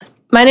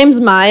My name's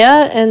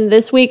Maya, and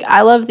this week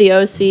I love the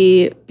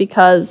OC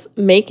because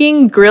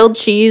making grilled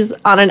cheese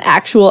on an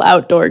actual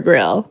outdoor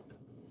grill.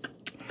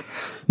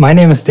 My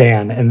name is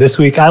Dan, and this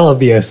week I love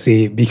the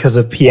OC because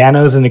of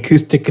pianos and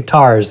acoustic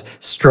guitars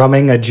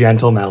strumming a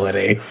gentle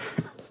melody.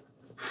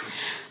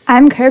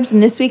 I'm Curbs,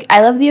 and this week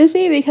I love the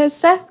OC because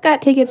Seth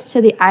got tickets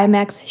to the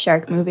IMAX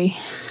Shark movie.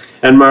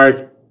 And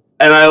Mark,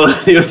 and I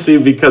love the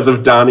OC because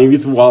of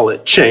Donnie's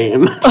wallet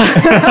chain.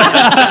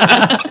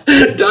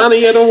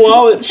 Donnie had a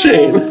wallet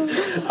chain.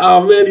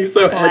 Oh man, he's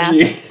so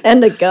edgy.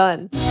 And a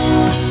gun. So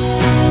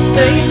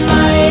you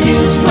might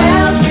as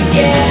well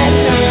forget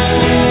her.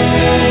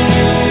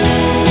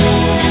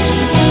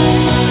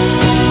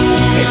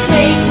 Or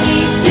take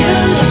me to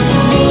the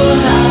pool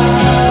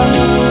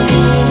house.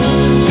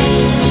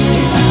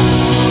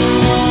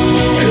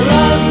 Or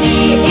love me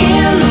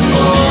in the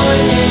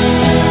morning.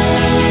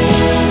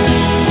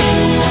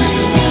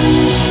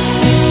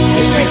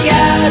 'Cause I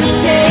gotta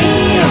say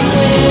I'm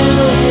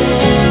willing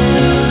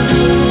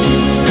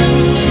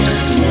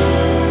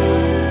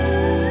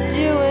to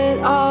do it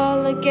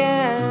all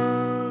again.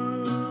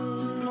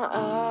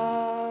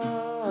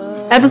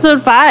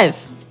 Episode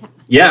 5,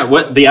 Yeah,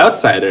 what The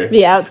Outsider.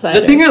 The Outsider.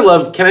 The thing I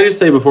love, can I just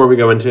say before we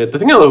go into it, the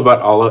thing I love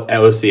about all of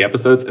OC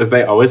episodes is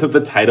they always have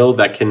the title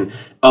that can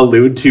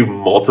allude to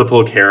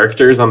multiple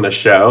characters on the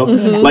show.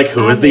 Like,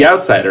 who is the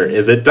outsider?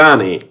 Is it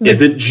Donnie?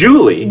 Is it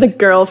Julie? The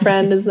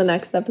girlfriend is the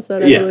next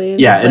episode, I believe.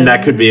 Yeah, It's and like-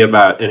 that could be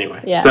about,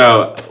 anyway. Yeah.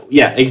 So,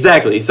 yeah,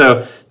 exactly.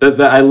 So,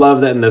 I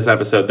love that in this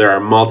episode there are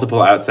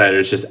multiple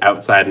outsiders just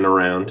outside and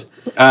around.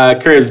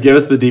 Curbs, give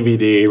us the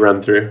DVD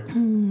run through.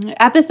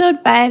 Episode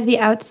 5, The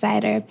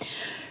Outsider.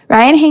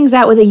 Ryan hangs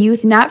out with a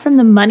youth not from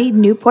the moneyed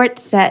Newport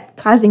set,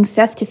 causing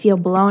Seth to feel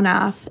blown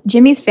off.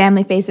 Jimmy's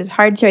family faces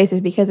hard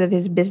choices because of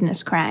his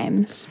business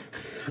crimes.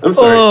 I'm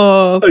sorry.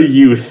 A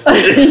youth.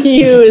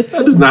 Youth.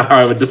 That is not how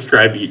I would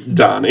describe you,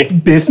 Donnie.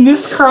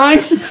 Business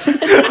crimes?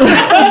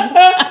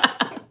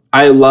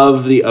 I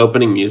love the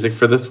opening music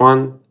for this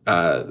one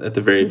at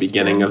the very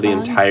beginning of the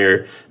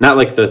entire, not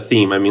like the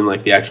theme, I mean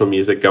like the actual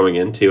music going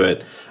into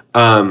it.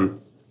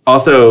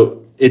 Also,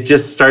 it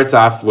just starts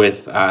off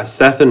with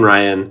Seth and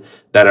Ryan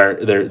that are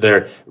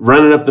they're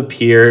running up the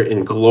pier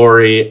in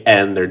glory,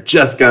 and they're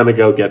just gonna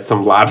go get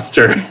some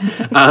lobster,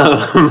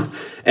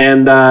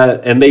 and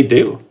they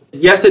do.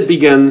 Yes, it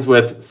begins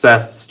with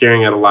Seth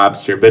staring at a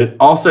lobster, but it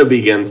also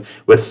begins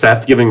with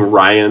Seth giving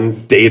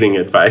Ryan dating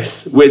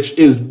advice, which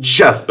is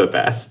just the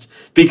best.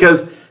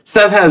 Because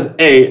Seth has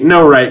A,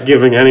 no right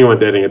giving anyone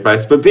dating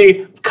advice, but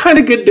B, kind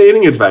of good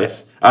dating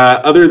advice.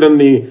 Other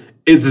than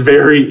it's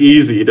very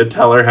easy to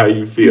tell her how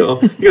you feel.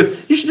 He goes,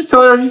 you should just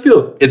tell her how you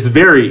feel. It's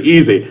very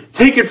easy.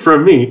 Take it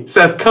from me,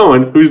 Seth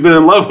Cohen, who's been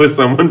in love with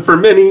someone for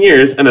many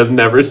years and has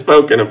never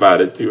spoken about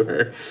it to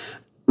her.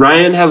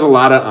 Ryan has a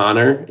lot of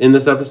honor in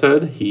this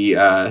episode. He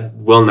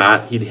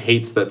he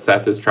hates that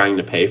Seth is trying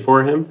to pay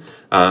for him.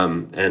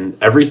 And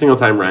every single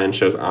time Ryan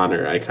shows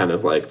honor, I kind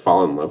of like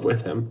fall in love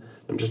with him.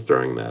 I'm just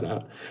throwing that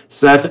out.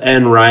 Seth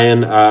and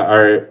Ryan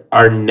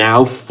are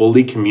now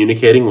fully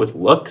communicating with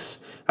looks.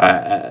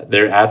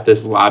 They're at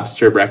this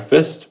lobster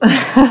breakfast.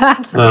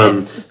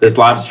 This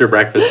lobster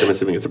breakfast, I'm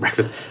assuming it's a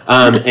breakfast.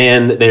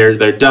 And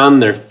they're done,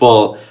 they're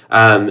full.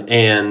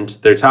 And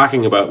they're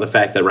talking about the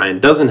fact that Ryan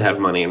doesn't have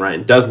money and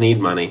Ryan does need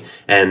money.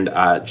 And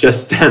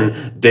just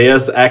then,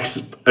 Deus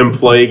Ex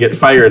employee get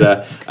fired.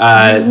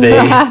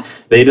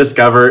 They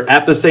discover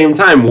at the same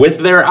time with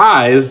their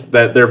eyes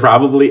that there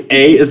probably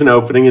A is an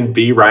opening and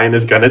B, Ryan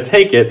is going to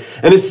take it.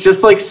 And it's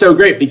just like so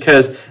great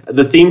because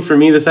the theme for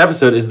me this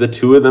episode is the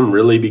two of them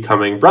really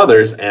becoming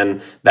brothers.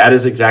 And that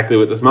is exactly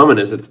what this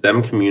moment is. It's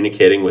them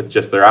communicating with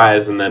just their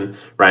eyes. And then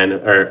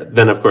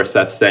then of course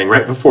Seth saying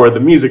right before the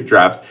music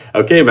drops,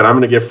 okay, but I'm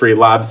going to get free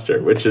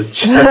lobster, which is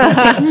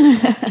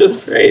just,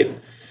 just great.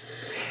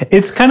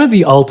 It's kind of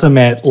the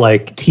ultimate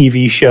like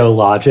TV show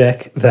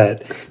logic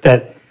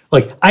that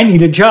like, I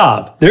need a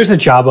job. There's a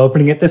job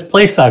opening at this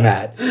place I'm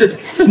at.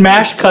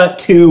 Smash cut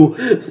to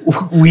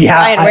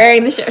Ryan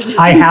wearing the shirt.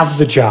 I have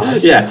the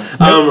job. Yeah.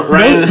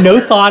 Ryan, no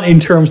thought in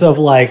terms of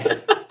like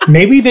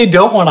maybe they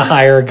don't want to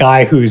hire a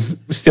guy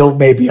who's still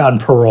maybe on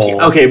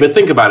parole. Okay, but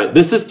think about it.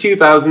 This is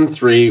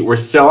 2003. We're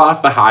still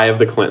off the high of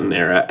the Clinton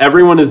era.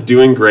 Everyone is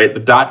doing great.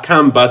 The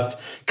dot-com bust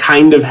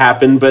kind of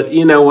happened, but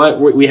you know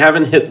what? We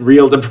haven't hit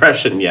real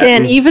depression yet.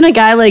 Dan, even a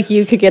guy like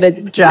you could get a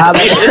job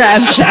at a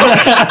crab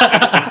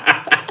shack.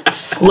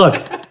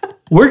 Look,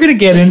 we're going to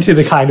get into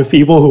the kind of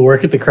people who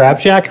work at the Crab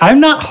Shack. I'm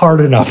not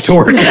hard enough to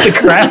work at the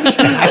Crab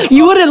Shack.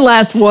 You wouldn't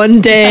last one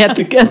day at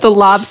the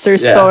lobster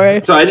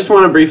store. So I just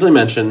want to briefly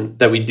mention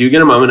that we do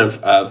get a moment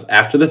of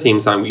after the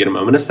theme song, we get a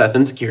moment of Seth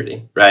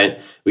insecurity,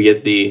 right? We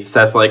get the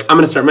Seth like, I'm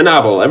going to start my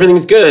novel.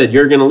 Everything's good.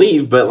 You're going to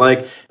leave, but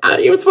like,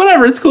 it's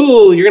whatever. It's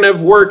cool. You're going to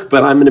have work,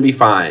 but I'm going to be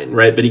fine,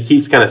 right? But he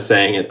keeps kind of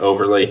saying it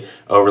overly.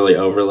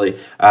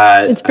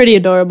 It's pretty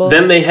adorable.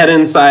 Then they head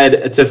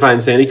inside to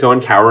find Sandy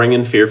Cohen cowering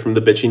in fear from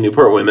the bitchy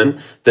Newport women,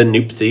 the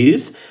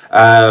Noopsies.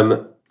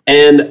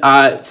 And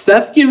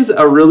Seth gives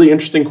a really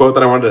interesting quote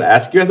that I wanted to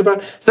ask you guys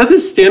about. Seth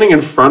is standing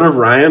in front of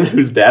Ryan,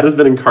 whose dad has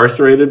been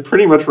incarcerated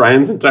pretty much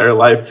Ryan's entire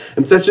life.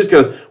 And Seth just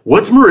goes,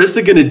 "What's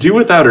Marissa going to do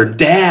without her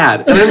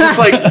dad?" And I'm just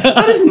like,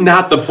 that is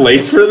not the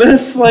place for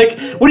this. Like,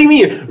 what do you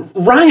mean?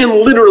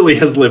 Ryan literally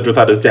has lived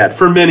without his dad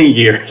for many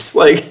years.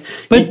 Like,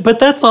 But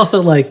that's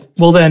also like,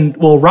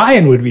 well,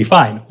 Ryan would be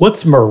fine.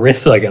 What's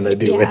Marissa going to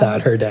do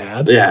without her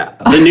dad? yeah.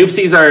 The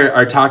Noopsies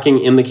are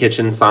talking in the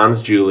kitchen,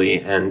 sans Julie,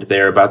 and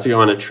they're about to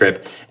go on a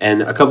trip.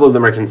 And a couple of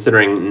them are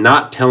considering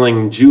not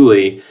telling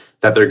Julie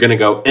that they're going to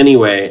go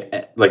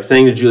anyway, like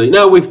saying to Julie,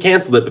 "No, we've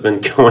canceled it," but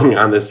then going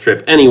on this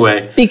trip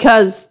anyway.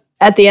 Because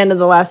at the end of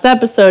the last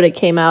episode, it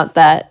came out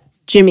that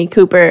Jimmy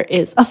Cooper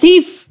is a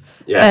thief.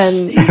 Yes.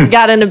 And he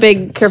got in a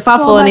big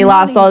kerfuffle and he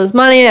lost all his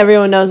money.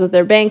 Everyone knows that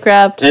they're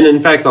bankrupt. And in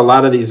fact, a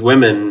lot of these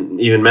women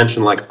even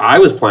mentioned, like, I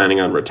was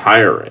planning on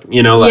retiring,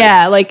 you know? Like,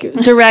 yeah, like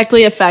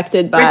directly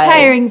affected by...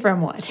 Retiring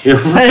from what? Yeah,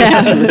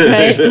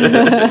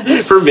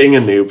 right? for being a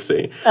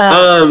noopsie.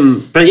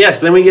 But yes,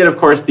 then we get, of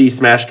course, the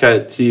smash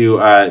cut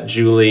to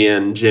Julie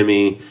and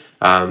Jimmy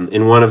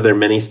in one of their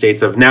many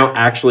states of now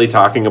actually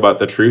talking about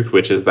the truth,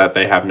 which is that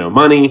they have no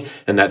money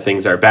and that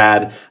things are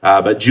bad.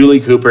 But Julie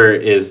Cooper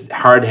is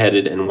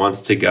hard-headed and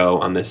wants to go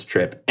on this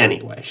trip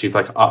anyway. She's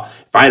like, "Oh,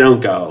 if I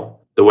don't go,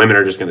 the women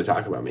are just going to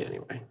talk about me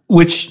anyway."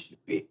 Which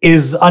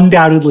is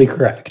undoubtedly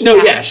correct. No,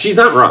 yeah, she's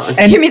not wrong.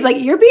 And- Jimmy's like,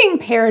 "You're being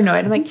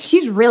paranoid." I'm like,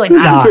 "She's really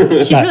not.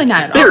 She's really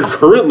not at They're all."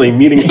 currently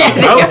meeting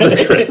about the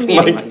trip,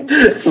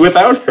 like,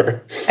 without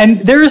her. And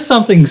there is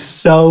something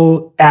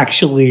so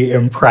actually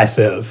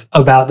impressive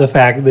about the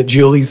fact that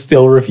Julie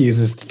still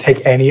refuses to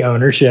take any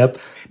ownership,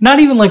 not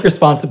even like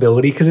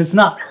responsibility, because it's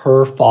not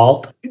her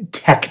fault,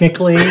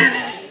 technically,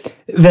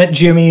 that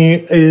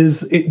Jimmy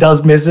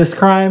does business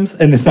crimes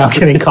and is now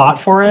getting caught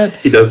for it.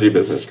 He does do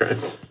business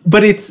crimes.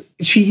 But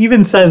she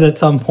even says at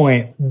some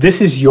point,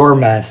 "This is your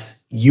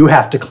mess. You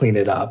have to clean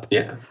it up."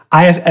 Yeah.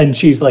 And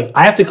she's like,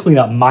 "I have to clean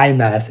up my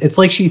mess." It's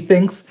like she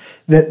thinks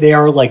that they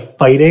are like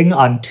fighting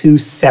on two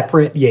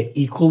separate yet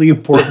equally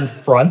important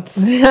fronts.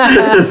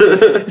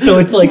 So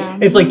it's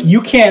like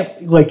you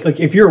can't like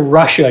if you're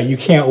Russia, you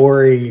can't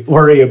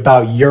worry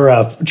about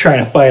Europe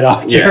trying to fight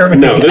off Yeah,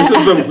 Germany. no,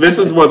 this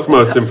is what's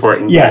most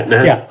important. right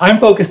now. Yeah. I'm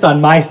focused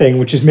on my thing,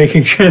 which is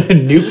making sure the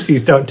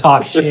Noopsies don't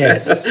talk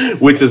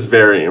shit. Which is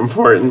very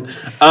important.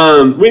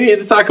 We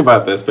need to talk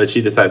about this, but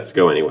she decides to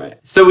go anyway.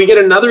 So we get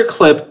another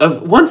clip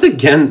of, once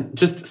again,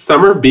 just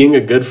Summer being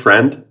a good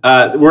friend.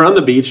 We're on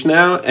the beach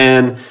now,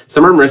 and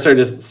Summer and Marissa are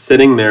just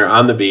sitting there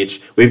on the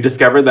beach. We've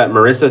discovered that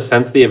Marissa,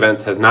 since the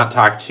events, has not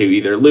talked to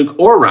either Luke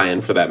or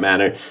Ryan, for that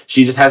matter.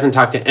 She just hasn't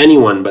talked to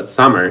anyone but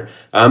Summer,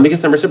 because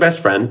Summer's her best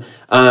friend.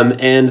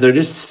 And they're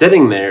just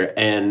sitting there,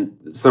 and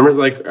Summer's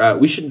like,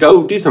 "We should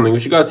go do something. We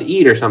should go out to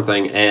eat or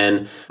something."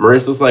 And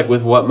Marissa's like,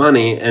 "With what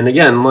money?" And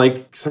again,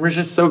 like, Summer's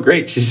just so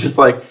great. She's just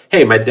like,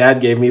 "Hey, my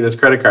dad gave me this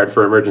credit card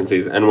for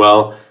emergencies." And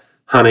well,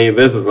 honey,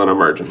 this is an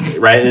emergency,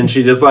 right? And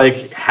she just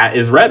like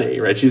is ready,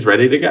 right? She's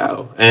ready to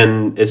go.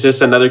 And it's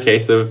just another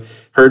case of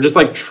her just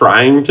like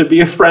trying to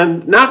be a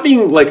friend, not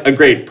being like a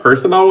great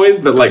person always,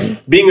 but like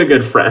being a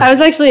good friend.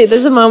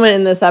 There's a moment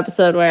in this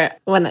episode where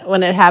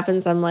when it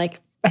happens, I'm like,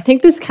 I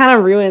think this kind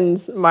of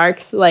ruins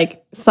Mark's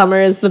like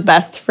Summer is the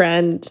best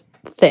friend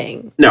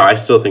thing. No, I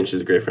still think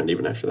she's a great friend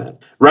even after that.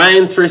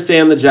 Ryan's first day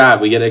on the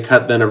job. We get a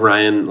cut then of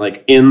Ryan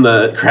like in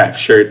the crap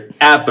shirt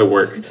at the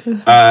work.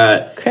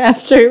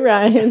 Craft shirt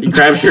Ryan.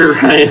 Crap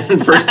shirt Ryan,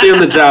 first day on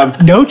the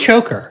job. No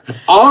choker.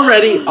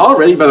 Already,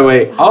 by the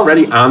way,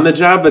 on the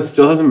job, but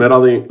still hasn't met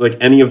all the like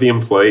any of the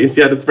employees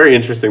yet. It's very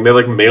interesting. They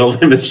like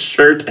mailed him his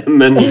shirt,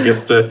 and then he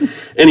gets to.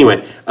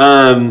 Anyway,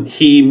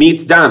 he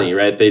meets Donnie.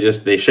 Right?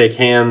 They shake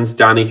hands.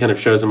 Donnie kind of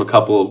shows him a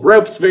couple of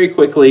ropes very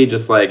quickly,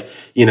 just like,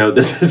 you know,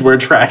 this is where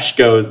trash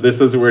goes.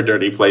 This is where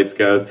dirty plates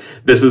goes.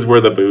 This is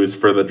where the booze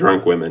for the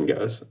drunk women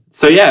goes.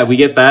 So yeah, we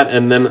get that,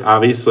 and then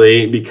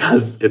obviously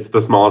because it's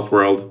the smallest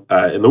world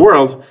in the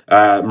world,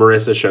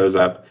 Marissa shows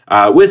up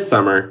with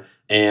Summer.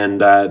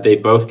 And they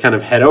both kind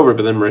of head over,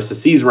 but then Marissa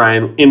sees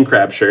Ryan in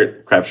crab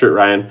shirt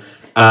Ryan.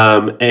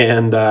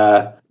 And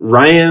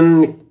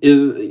Ryan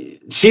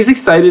she's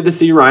excited to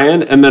see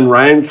Ryan, and then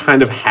Ryan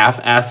kind of half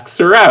asks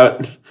her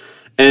out.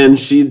 And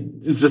she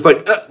is just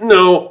like,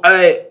 "No,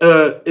 I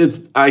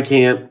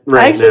can't right now."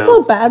 I actually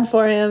feel bad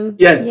for him.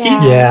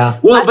 Yeah.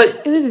 Well,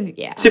 but It was,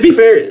 to be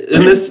fair,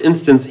 in this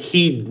instance,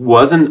 he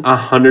wasn't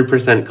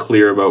 100%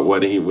 clear about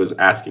what he was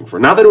asking for.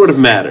 Not that it would have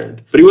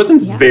mattered, but he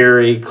wasn't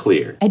very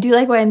clear. I do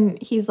like when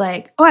he's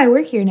like, "Oh, I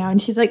work here now,"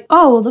 and she's like,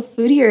 "Oh, well, the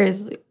food here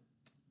is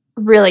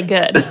really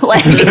good."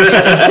 Like,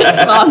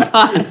 long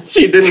pause.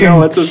 She didn't know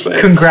what to say.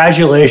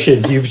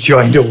 Congratulations, you've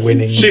joined a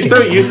winning She's team.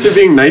 so used to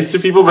being nice to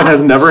people, but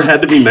has never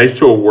had to be nice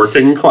to a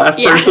working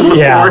class person before,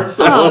 Yeah.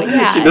 so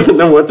she doesn't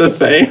know what to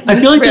say. I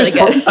feel like Really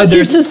good.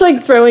 She's just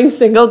like throwing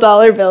single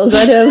dollar bills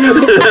at him.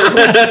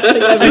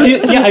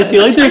 I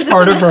feel like there's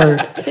part of her.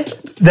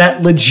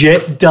 that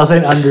legit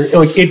doesn't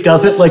it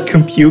doesn't like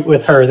compute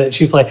with her that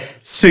she's like,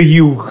 so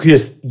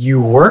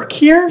you work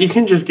here? You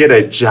can just get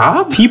a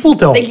job? People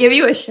don't. They give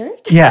you a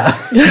shirt? Yeah.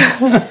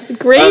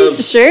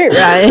 Great shirt,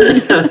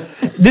 Ryan.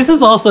 This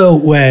is also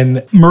when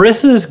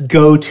Marissa's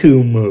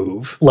go-to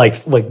move,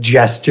 like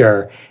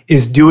gesture,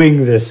 is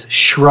doing this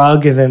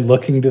shrug and then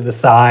looking to the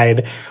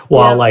side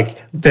while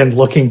then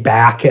looking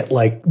back at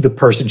like the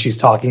person she's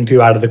talking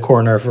to out of the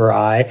corner of her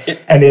eye.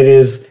 And it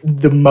is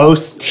the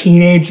most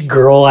teenage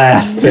girl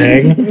ass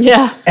thing.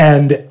 Yeah.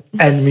 And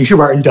Misha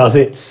Barton does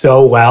it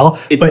so well.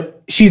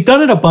 But she's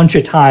done it a bunch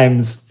of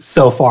times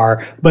so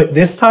far, but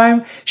this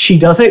time she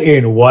does it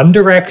in one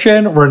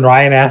direction when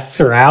Ryan asks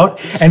her out,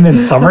 and then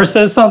Summer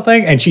says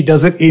something and she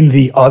does it in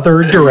the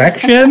other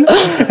direction.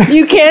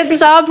 You can't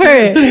stop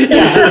her.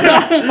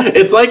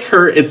 It's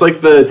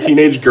like the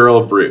teenage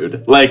girl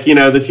brood. Like,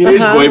 the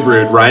teenage boy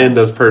brood, Ryan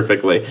does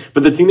perfectly.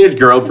 But the teenage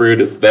girl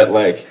brood is that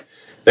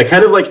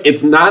kind of like,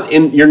 it's not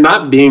you're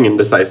not being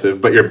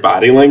indecisive, but your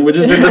body language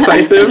is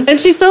indecisive. And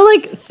she's so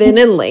like thin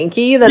and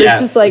lanky that it's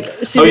just like,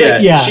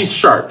 she's she's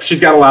sharp. She's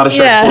got a lot of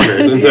sharp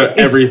corners. And so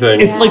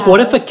everything. It's like, what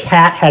if a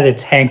cat had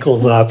its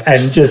hankles up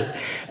and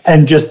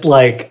just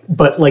like,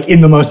 but like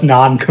in the most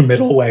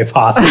non-committal way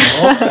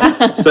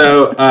possible.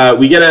 So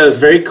we get a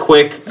very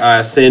quick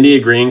Sandy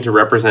agreeing to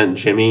represent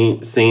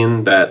Jimmy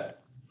scene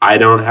that I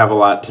don't have a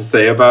lot to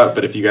say about,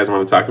 but if you guys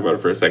want to talk about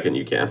it for a second,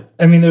 you can.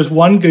 I mean, there's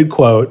one good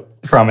quote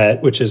from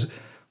it, which is,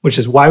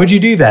 why would you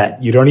do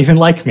that? You don't even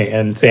like me.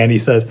 And Sandy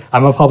says,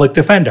 I'm a public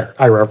defender.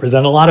 I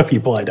represent a lot of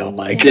people I don't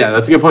like. Yeah,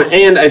 that's a good point.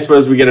 And I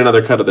suppose we get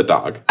another cut of the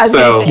dog.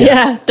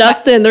 Yeah,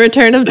 Dustin, the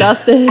return of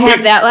Dustin. I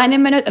have that line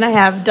in my notes, and I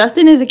have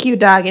Dustin is a cute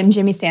dog, and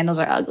Jimmy's sandals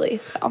are ugly.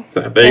 So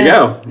there you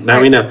go.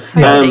 Now we know.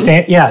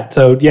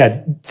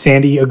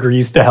 Sandy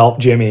agrees to help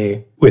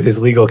Jimmy with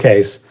his legal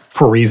case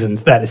for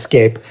reasons that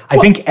escape. I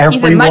think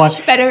everyone... He's a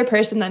much better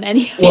person than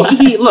any of Well,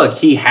 us.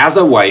 he has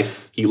a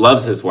wife. He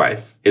loves his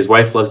wife. His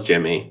wife loves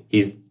Jimmy.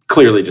 He's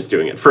clearly just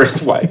doing it for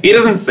his wife. He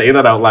doesn't say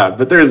that out loud,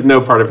 but there is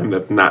no part of him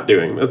that's not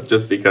doing this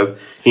just because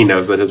he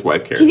knows that his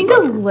wife cares Do you think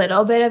about a him.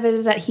 little bit of it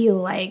is that he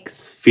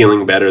likes...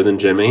 Feeling better than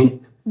Jimmy?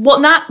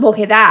 Well,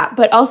 that,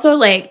 but also,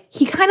 like,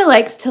 he kind of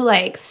likes to,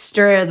 like,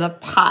 stir the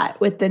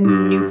pot with the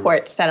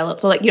Newport settle.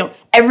 So, like,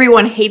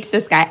 everyone hates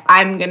this guy.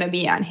 I'm going to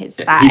be on his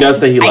side. He does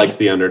say he likes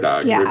the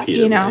underdog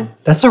repeatedly.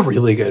 That's a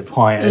really good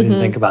point. I didn't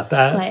think about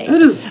that. Like,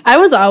 I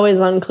was always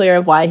unclear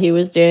of why he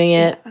was doing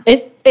it.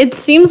 It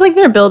seems like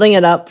they're building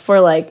it up for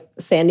like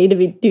Sandy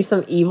to do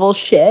some evil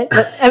shit,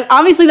 but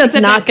obviously that's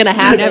not going to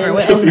happen. Never will.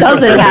 It just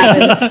doesn't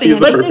happen. He's the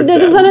But perfect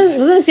doesn't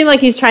it seem like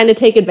he's trying to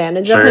take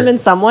advantage of him in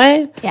some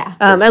way? Yeah.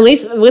 At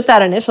least with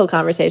that initial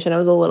conversation, I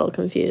was a little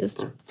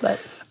confused. But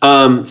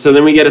So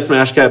then we get a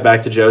smash cut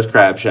back to Joe's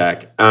Crab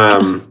Shack.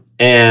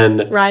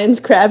 And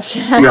Ryan's Crab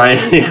Shack.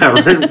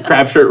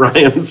 Crab Shirt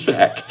Ryan's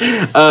Shack.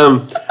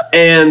 Oh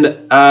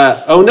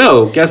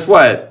no, guess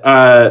what?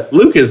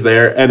 Luke is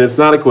there, and it's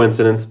not a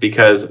coincidence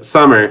because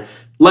Summer,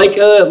 like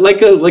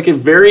a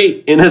very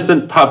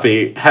innocent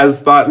puppy, has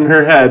thought in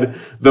her head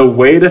the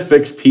way to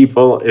fix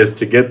people is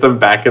to get them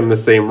back in the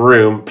same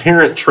room,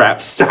 Parent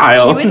Trap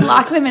style. she would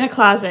lock them in a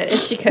closet if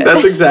she could.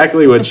 That's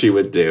exactly what she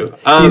would do.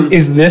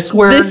 Is this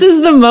where... This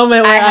is the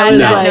moment where I had was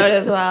that like, note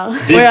as well.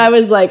 where I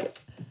was like,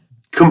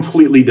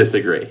 Completely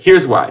disagree.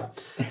 Here's why.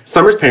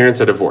 Summer's parents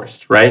are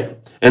divorced, right?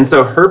 And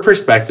so her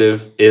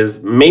perspective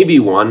is maybe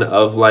one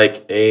of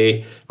like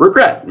a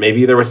regret.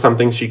 Maybe there was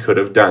something she could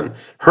have done.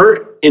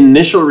 Her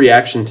initial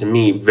reaction to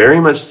me very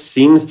much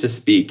seems to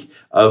speak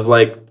of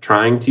like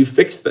trying to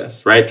fix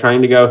this, right?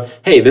 Trying to go,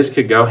 hey, this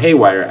could go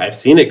haywire. I've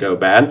seen it go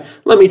bad.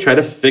 Let me try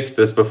to fix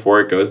this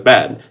before it goes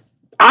bad.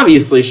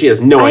 Obviously, she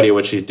has no idea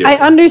what she's doing. I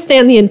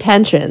understand the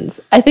intentions.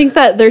 I think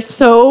that they're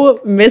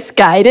so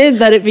misguided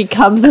that it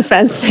becomes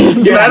offensive.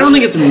 Yeah, but I don't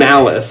think it's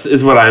malice,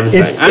 is what I'm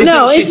saying. I'm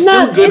saying she's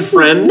still good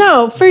friend.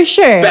 No, for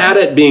sure. Bad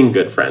at being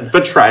good friend,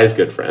 but tries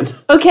good friend.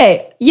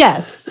 Okay,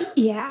 yes.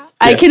 Yeah.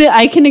 I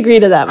can agree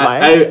to that,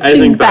 Mark. I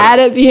she's think bad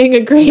at being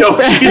a great No,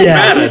 friend. she's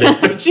bad at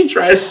it, but she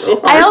tries so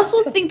hard. I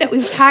also think that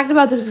we've talked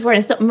about this before,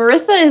 and still,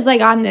 Marissa is like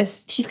on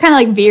this. She's kind of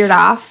like veered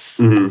off,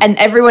 and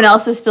everyone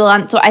else is still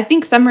on. So I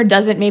think Summer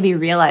doesn't maybe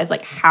realize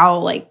like how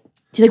like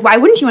she's like, why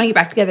wouldn't you want to get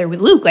back together with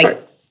Luke? Like,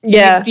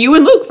 Yeah. you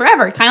and Luke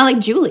forever, kind of like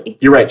Julie.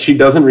 You're right. She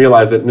doesn't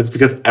realize it, and it's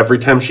because every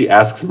time she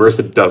asks,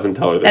 Marissa doesn't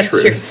tell her the That's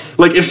truth.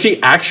 Like, if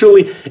she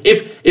actually,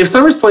 if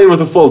Summer's playing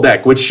with a full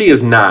deck, which she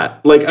is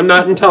not, like, I'm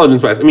not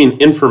intelligence-wise, I mean,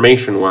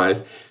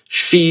 information-wise,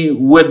 she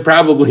would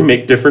probably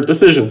make different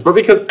decisions. But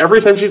because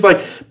every time she's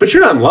like, but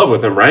you're not in love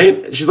with him,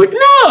 right? She's like,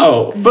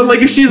 no. But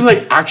like, if she's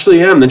like,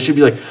 actually am, then she'd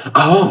be like,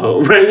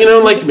 oh, right? You know,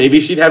 like maybe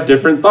she'd have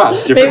different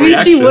thoughts, different Maybe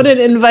reactions. she wouldn't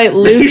invite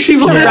Luke she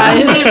to wouldn't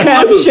Ryan's invite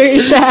Crab Luke.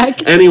 Shirt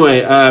Shack.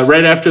 Anyway,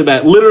 right after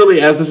that,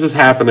 literally as this is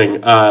happening,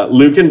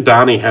 Luke and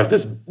Donnie have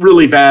this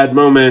really bad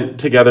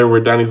moment together where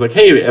Donnie's like,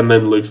 hey, and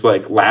then Luke's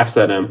like laughs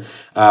at him.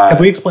 Have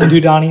we explained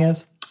who Donnie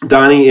is?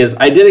 Donnie is,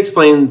 I did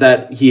explain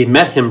that he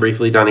met him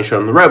briefly, Donnie showed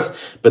him the ropes,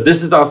 but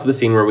this is also the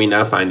scene where we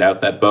now find out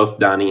that both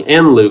Donnie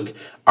and Luke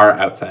are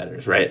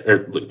outsiders, right?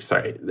 Or Luke,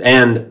 sorry,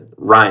 and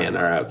Ryan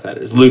are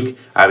outsiders. Luke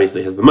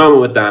obviously has the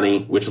moment with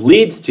Donnie, which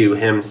leads to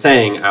him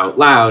saying out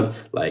loud,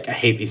 like, I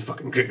hate these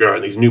fucking,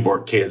 these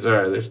Newport kids,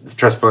 they're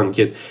trust fund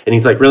kids. And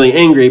he's like really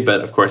angry,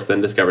 but of course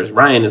then discovers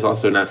Ryan is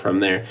also not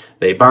from there.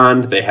 They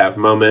bond, they have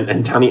moment,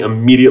 and Donnie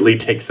immediately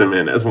takes him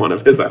in as one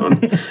of his own.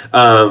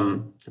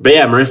 But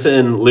yeah, Marissa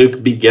and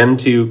Luke begin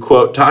to,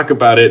 quote, talk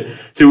about it,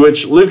 to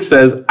which Luke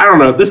says, I don't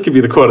know, this could be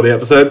the quote of the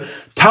episode,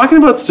 talking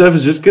about stuff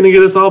is just going to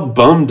get us all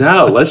bummed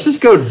out. Let's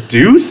just go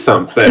do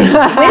something.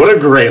 What a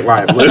great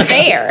line, Luke.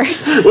 Fair.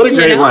 What a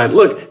great line.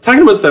 Look,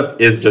 talking about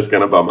stuff is just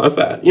going to bum us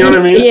out. You know what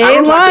I mean? Yeah, I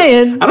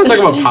don't talk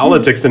about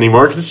politics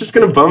anymore because it's just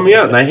going to bum me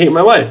out and I hate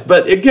my life.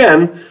 But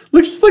again,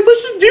 Luke's just like,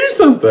 let's just do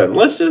something.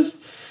 Let's just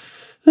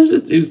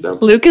do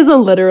something. Luke is a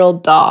literal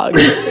dog.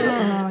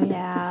 Oh,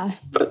 yeah.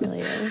 It really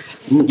is.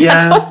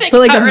 Yeah. But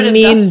like a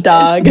mean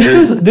dog.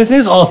 This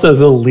is also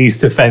the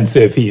least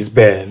offensive he's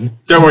been.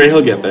 Don't worry,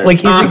 he'll get there. Like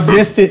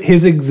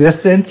his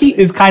existence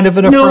is kind of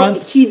an affront.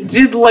 No, he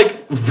did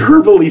like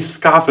verbally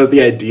scoff at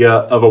the idea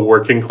of a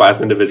working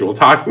class individual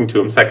talking to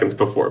him seconds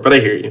before, but I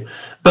hear you.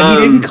 But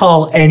he didn't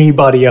call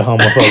anybody a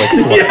homophobic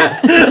slur.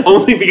 Yeah,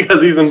 only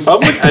because he's in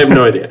public? I have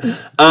no idea.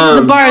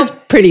 The bar is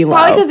pretty low.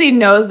 Probably because he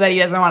knows that he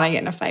doesn't want to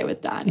get in a fight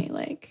with Donnie.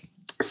 Like,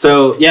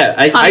 So,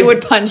 yeah. Donnie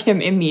would punch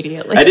him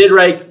immediately. I did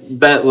write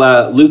that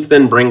Luke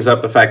then brings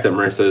up the fact that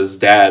Marissa's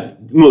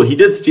dad, well, he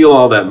did steal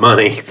all that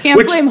money.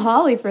 Can't blame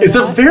Holly for It's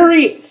that. a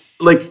very,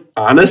 like,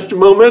 honest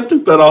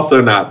moment, but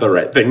also not the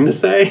right thing to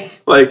say.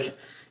 Like,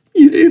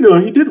 you know,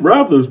 he did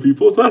rob those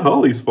people. It's not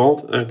Holly's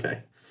fault.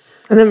 Okay.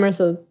 And then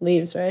Marissa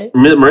leaves, right?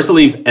 Marissa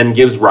leaves and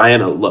gives Ryan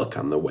a look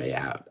on the way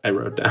out. I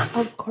wrote down.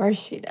 Of course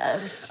she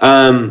does.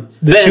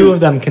 The two of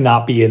them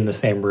cannot be in the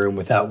same room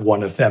without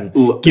one of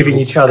them giving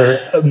each other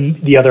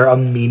the other a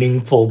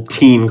meaningful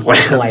teen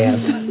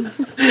glance.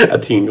 A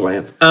teen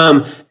glance.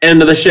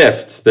 End of the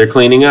shift. They're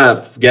cleaning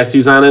up. Guess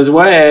who's on his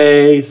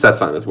way?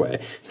 Seth's on his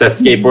way. Seth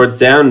skateboards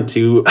down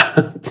to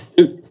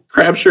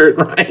Crab Shirt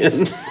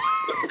Ryan's.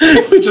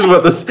 Which is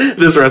what this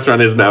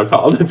restaurant is now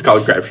called. It's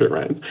called Crab Shirt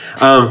Ryan's.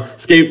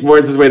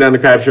 Skateboards his way down to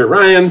Crab Shirt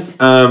Ryan's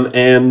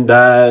and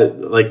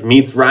like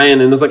meets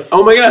Ryan and is like,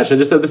 oh my gosh, I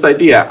just had this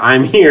idea.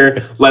 I'm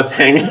here. Let's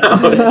hang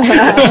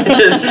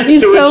out.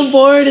 He's so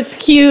bored. It's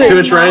cute. To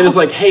which Ryan is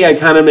like, hey, I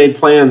kind of made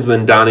plans.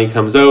 Then Donnie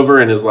comes over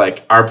and is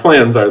like, our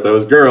plans are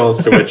those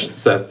girls. To which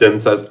Seth then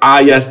says, ah,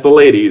 yes, the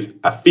ladies.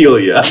 I feel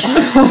ya.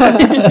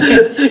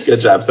 Good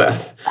job,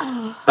 Seth.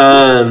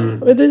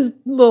 With his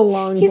little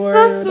long He's board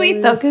so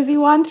sweet though, because he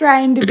wants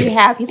Ryan to be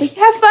happy. He's like,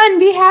 have fun,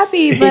 be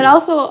happy, but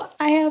also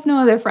I have no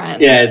other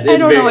friends. Yeah, I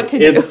don't know what to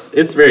do.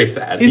 It's very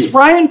sad. Is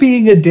Ryan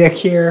being a dick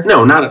here?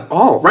 No, not at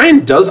all.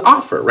 Ryan does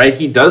offer, right?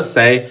 He does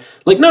say,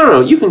 like,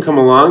 no, you can come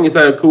along. Is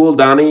that cool,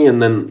 Donnie?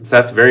 And then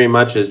Seth very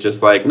much is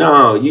just like,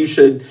 no, you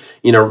should,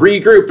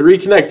 regroup,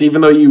 reconnect, even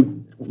though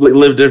you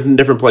live in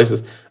different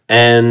places.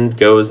 And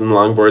goes and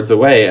longboards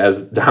away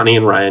as Donnie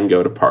and Ryan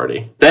go to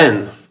party.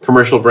 Then,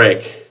 commercial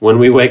break. When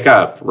we wake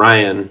up,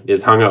 Ryan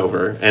is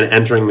hungover and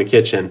entering the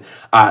kitchen.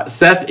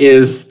 Seth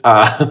is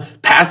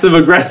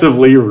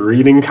passive-aggressively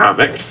reading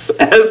comics.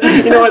 As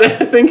you know what,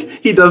 I think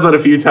he does that a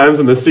few times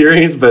in the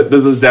series, but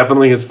this is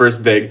definitely his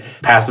first big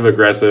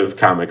passive-aggressive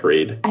comic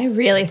read. I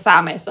really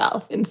saw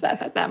myself in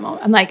Seth at that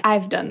moment. I'm like,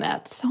 I've done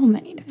that so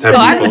many times. Have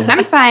So people-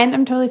 I'm fine.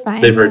 I'm totally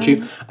fine. They've heard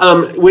you.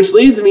 Which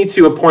leads me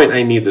to a point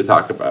I need to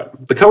talk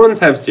about. The Coens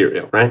have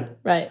cereal, right?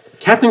 Right.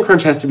 Captain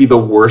Crunch has to be the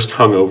worst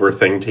hungover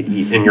thing to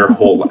eat in your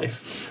whole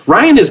life.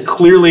 Ryan is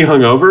clearly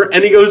hungover,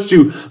 and he goes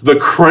to the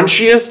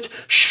crunchiest,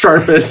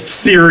 sharpest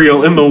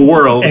cereal in the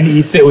world And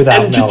eats it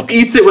without and milk. just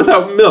eats it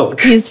without milk.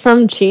 He's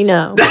from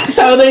Chino. That's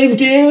how they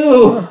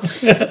do.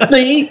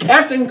 They eat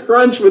Captain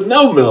Crunch with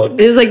no milk.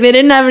 It was like they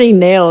didn't have any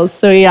nails,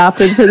 so he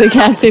opted for the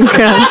Captain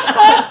Crunch.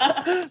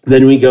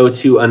 Then we go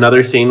to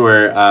another scene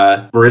where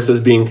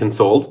Marissa's being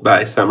consoled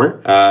by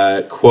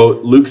Summer.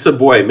 Quote, Luke's a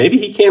boy. Maybe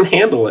he can't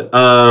handle it.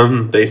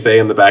 They say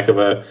in the back of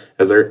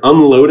as they're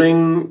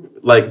unloading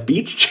like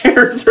beach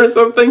chairs or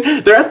something.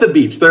 They're at the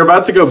beach. They're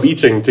about to go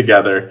beaching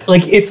together.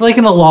 Like it's like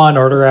in a Law and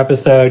Order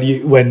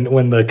episode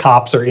when the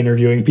cops are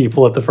interviewing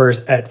people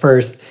at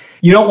first.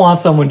 You don't want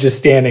someone just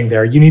standing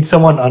there. You need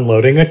someone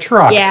unloading a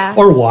truck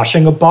or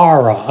washing a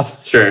bar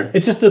off. Sure.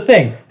 It's just a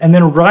thing. And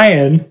then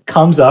Ryan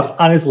comes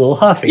up on his little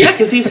Huffy. Yeah,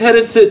 because he's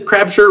headed to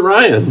Crab Shirt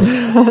Ryan's.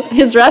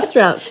 His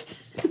restaurant.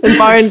 The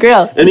bar and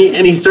grill. And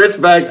he starts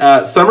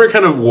back. Summer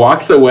kind of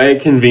walks away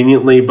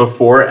conveniently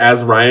before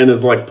as Ryan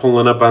is like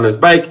pulling up on his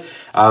bike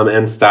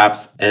and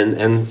stops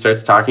and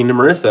starts talking to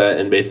Marissa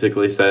and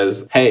basically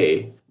says,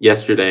 hey,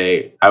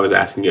 yesterday I was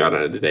asking you out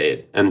on a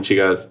date. And she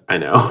goes, I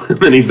know. And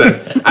then he says,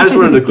 I just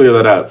wanted to clear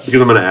that up because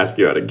I'm going to ask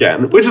you out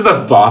again, which is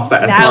a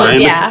boss-ass line.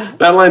 Yeah.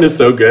 That line is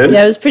so good.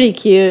 Yeah, it was pretty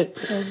cute.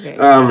 Very,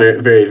 very,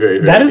 very, very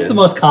That is good. the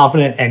most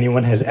confident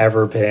anyone has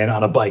ever been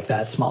on a bike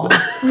that small.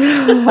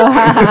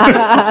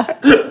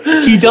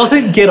 He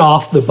doesn't get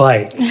off the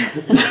bike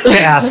to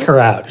ask her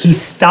out. He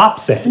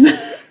stops it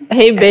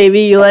hey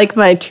baby, you like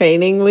my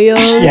training wheels?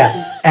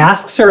 Yeah,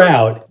 asks her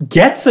out,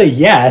 gets a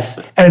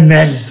yes, and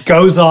then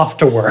goes off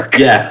to work.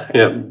 Yeah.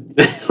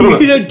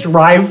 He did a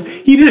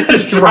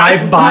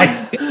drive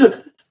by.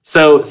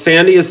 So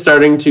Sandy is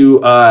starting to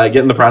get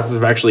in the process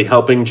of actually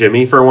helping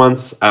Jimmy for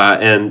once.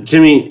 And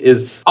Jimmy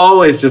is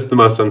always just the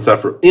most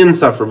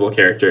insufferable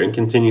character and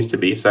continues to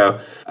be. So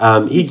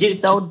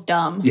He's so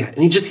dumb. Yeah, and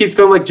he just keeps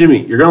going like,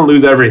 Jimmy, you're going to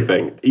lose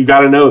everything. You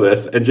got to know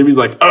this. And Jimmy's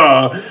like,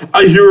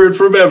 I hear it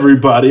from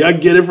everybody. I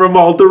get it from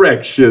all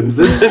directions.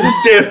 It's in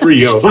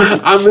stereo.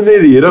 I'm an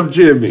idiot. I'm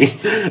Jimmy.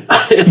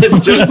 And it's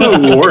just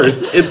the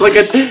worst.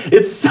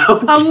 It's so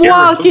I'm terrible.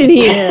 walking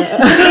here.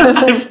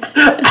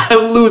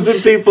 I'm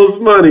losing people's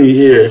money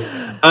here.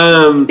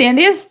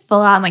 Sandy is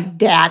full on like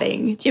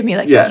dadding Jimmy,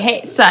 like, Yeah.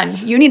 hey, son,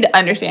 you need to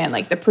understand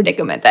like the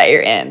predicament that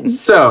you're in.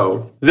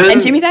 So then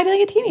And Jimmy's acting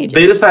like a teenager.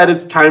 they decide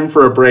it's time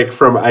for a break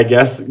from, I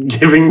guess,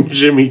 giving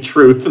Jimmy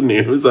truth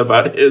news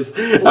about his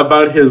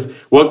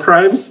what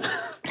crimes?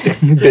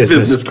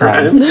 Business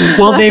crimes.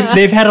 Well,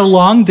 they've had a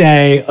long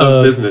day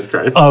of Business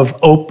crimes.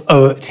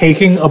 of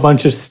taking a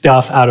bunch of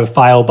stuff out of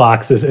file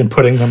boxes and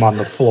putting them on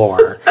the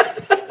floor.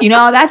 You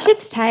know, that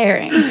shit's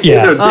tiring.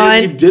 Yeah. No,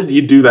 Dan,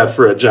 you do that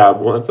for a job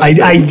once.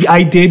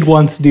 I did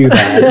once do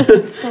that.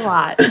 It's a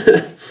lot.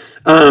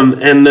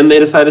 And then they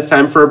decide it's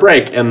time for a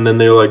break. And then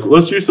they're like,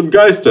 let's use some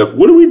guy stuff.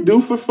 What do we do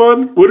for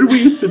fun? What did we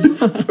used to do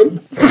for fun?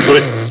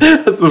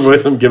 That's the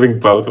voice I'm giving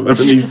both of them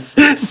in these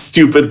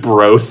stupid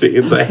bro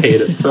scenes. I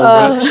hate it so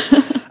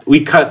much.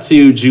 We cut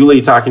to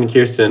Julie talking to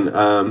Kirsten,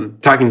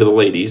 talking to the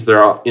ladies.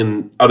 They're all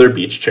in other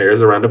beach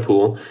chairs around a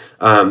pool.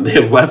 They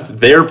have left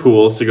their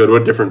pools to go to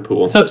a different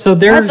pool. So We're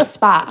they're at the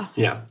spa.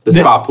 Yeah, the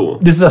spa pool.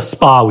 This is a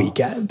spa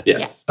weekend.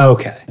 Yes.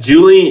 Okay.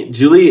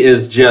 Julie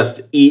is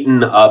just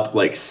eating up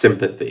like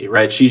sympathy,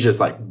 right? She's just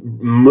like,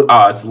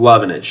 it's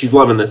loving it. She's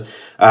loving this.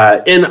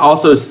 And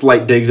also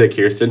slight digs at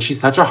Kirsten. She's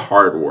such a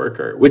hard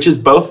worker, which is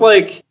both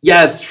like,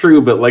 yeah, it's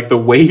true, but like the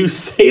way you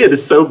say it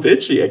is so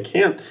bitchy. I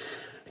can't.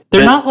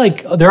 They're not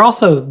like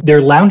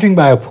they're lounging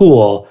by a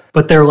pool,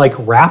 but they're like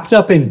wrapped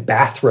up in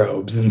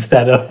bathrobes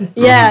instead of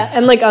Yeah,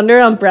 and like under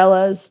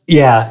umbrellas.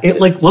 Yeah, it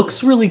like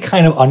looks really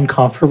kind of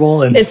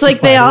uncomfortable and It's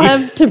like they all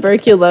sweaty. have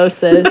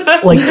tuberculosis.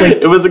 like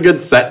It was a good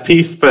set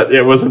piece, but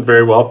it wasn't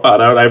very well thought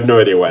out. I have no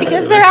idea why.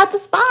 Because did they're it. at the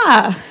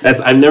spa.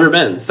 I've never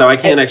been, so I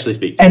can't actually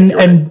speak to it. and You're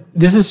right. and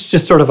this is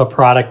just sort of a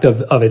product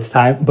of its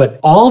time, but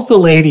all of the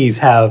ladies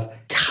have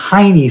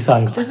tiny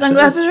sunglasses. The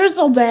sunglasses are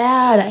so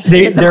bad. I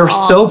hated them They're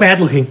all. so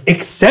bad looking,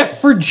 except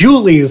for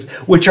Julie's,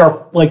 which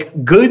are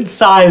like good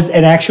sized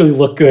and actually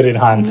look good in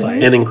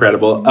hindsight. And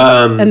incredible.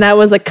 And that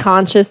was a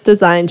conscious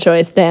design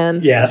choice, Dan.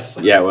 Yes.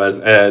 Yeah, it was.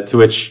 To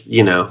which,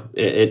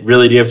 it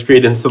really gives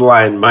credence to the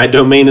line, my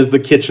domain is the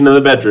kitchen and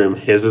the bedroom,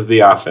 his is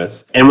the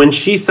office. And when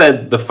she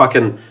said the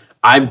fucking,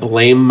 I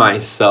blame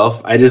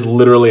myself, I just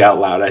literally out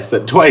loud, I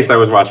said twice I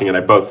was watching it, I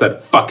both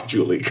said, fuck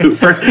Julie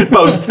Cooper,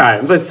 both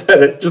times. I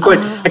said it, just like,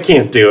 I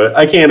can't do it.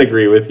 I can't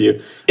agree with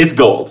you. It's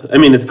gold. I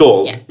mean, it's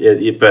gold,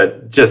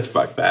 but just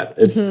fuck that.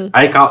 It's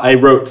I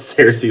wrote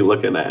Cersei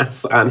looking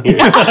ass on here.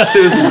 So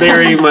it's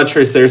very much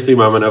her Cersei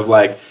moment of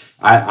like,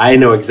 I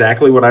know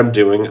exactly what I'm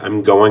doing.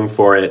 I'm going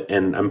for it,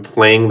 and I'm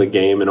playing the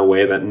game in a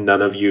way that none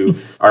of you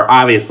are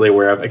obviously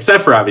aware of,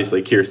 except for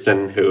obviously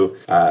Kirsten, who,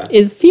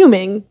 Is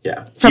fuming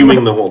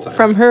fuming the whole time.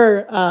 from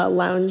her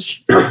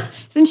lounge.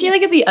 Isn't she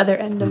like at the other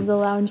end of the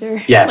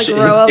lounger? Yeah, Like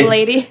row of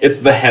lady? It's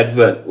the heads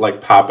that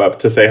like pop up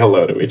to say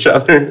hello to each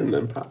other and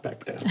then pop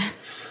back down.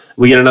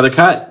 We get another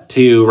cut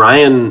to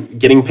Ryan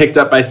getting picked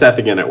up by Seth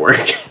again at work.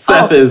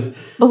 Seth is...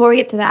 Before we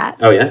get to that.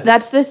 Oh, yeah?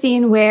 That's the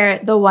scene where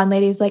the one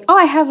lady's like,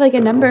 I have like a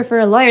number for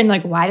a lawyer. And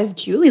like, why does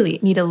Julie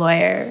need a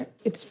lawyer?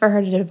 It's for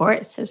her to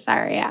divorce his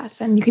sorry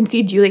ass. And you can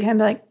see Julie kind of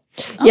be like,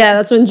 Yeah,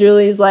 that's when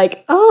Julie's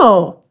like,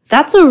 oh,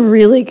 that's a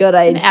really good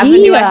idea. an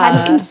avenue I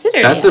hadn't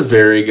considered That's yet. a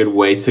very good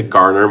way to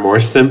garner more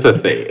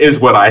sympathy, is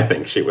what I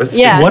think she was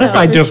thinking. Yeah. What if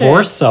I for sure.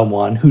 divorce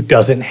someone who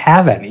doesn't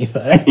have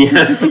anything?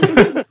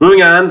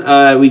 Moving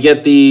on, we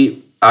get the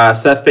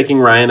Seth picking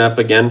Ryan up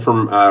again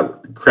from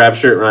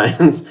Crabshirt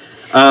Ryan's.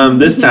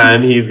 This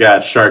time he's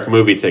got shark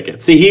movie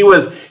tickets. See, he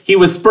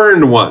was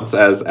spurned once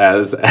as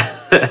as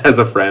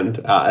a friend,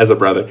 as a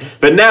brother,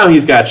 but now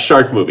he's got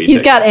shark movie.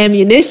 He's got tickets.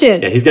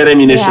 ammunition. Yeah, he's got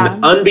ammunition. Yeah.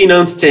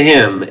 Unbeknownst to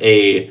him,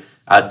 a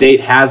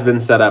date has been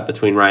set up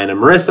between Ryan and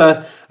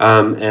Marissa,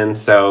 and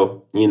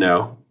so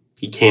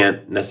he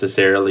can't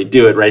necessarily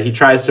do it, right? He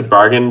tries to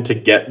bargain to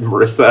get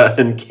Marissa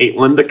and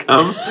Caitlin to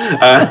come.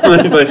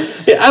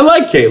 But yeah, I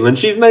like Caitlin.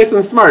 She's nice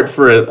and smart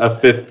for a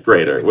fifth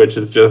grader, which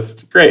is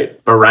just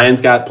great. But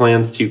Ryan's got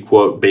plans to,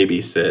 quote,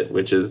 babysit,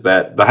 which is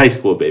the high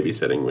school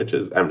babysitting, which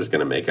is, I'm just going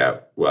to make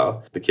out,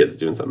 well, the kid's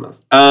doing something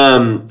else.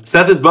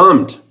 Seth is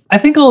bummed. I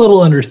think a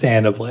little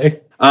understandably.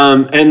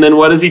 And then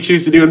what does he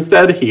choose to do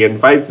instead? He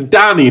invites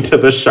Donnie to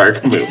the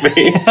shark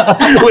movie,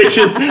 which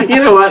is,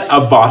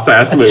 a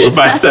boss-ass move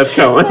by Seth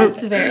Cohen.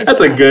 That's very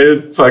That's a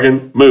good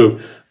fucking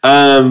move.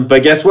 But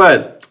guess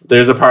what?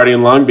 there's a party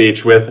in Long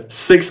Beach with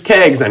 6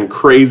 kegs and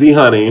crazy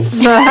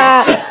honeys.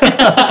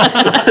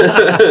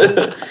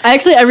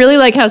 I really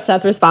like how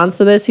Seth responds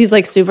to this. He's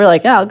like super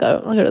like, yeah, I'll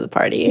go to the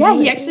party. Yeah,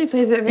 he actually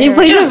plays it very He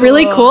plays it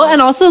really cool. cool,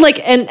 and also like,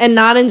 and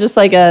not in just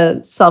like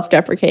a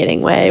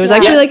self-deprecating way. It was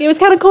actually like, it was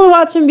kind of cool to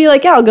watch him be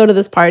like, yeah, I'll go to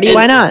this party.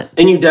 Why not?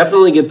 And you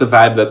definitely get the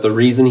vibe that the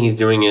reason he's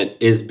doing it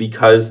is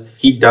because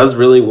he does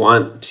really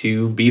want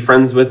to be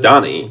friends with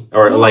Donnie,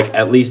 or like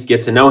at least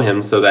get to know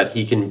him so that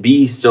he can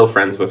be still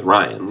friends with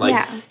Ryan.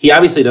 Like he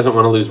obviously doesn't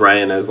want to lose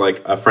Ryan as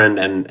like a friend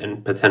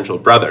and potential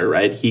brother,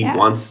 right? He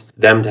wants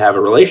them to have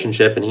a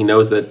relationship, and he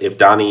knows that if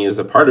Donnie is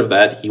a part of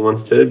that, he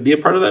wants to be a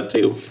part of that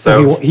too.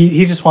 So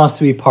he just wants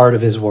to be part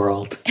of his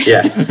world.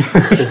 yeah.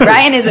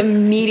 Ryan is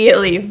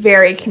immediately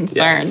very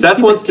concerned. Seth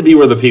wants to be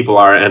where the people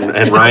are,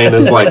 and Ryan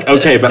is like,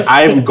 okay, but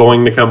I'm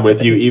going to come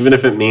with you, even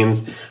if it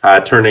means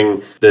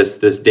turning this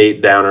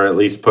date down, or at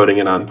least putting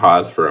it on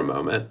pause for a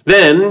moment.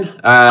 Then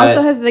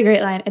Also has the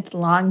great line, it's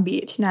Long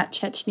Beach, not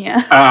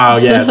Chechnya. oh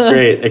yeah, it's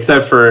great,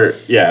 except for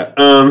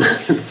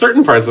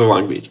certain parts of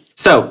Long Beach.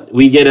 So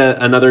we get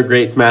another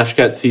great smash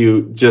cut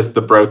to just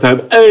the bro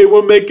time. Hey,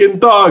 we're making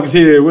dogs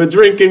here. We're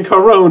drinking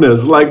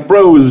Coronas like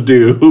bros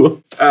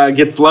do.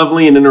 Gets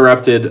lovely and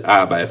interrupted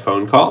by a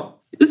phone call.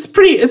 It's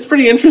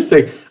pretty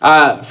interesting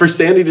for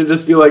Sandy to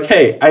just be like,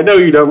 hey, I know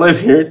you don't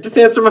live here. Just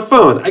answer my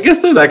phone. I guess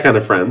they're that kind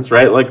of friends,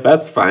 right? Like,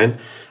 that's fine.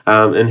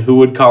 And who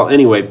would call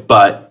anyway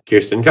but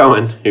Kirsten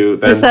Cohen, who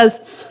then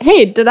says,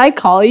 hey, did I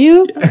call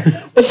you?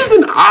 which is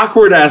an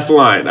awkward ass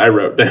line I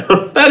wrote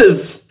down. That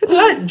is,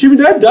 Jimmy,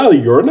 did I dial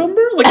your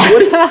number? Like,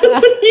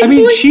 what? I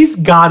mean, she's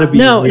got to be.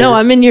 No,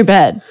 I'm in your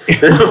bed.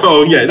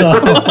 Oh yeah.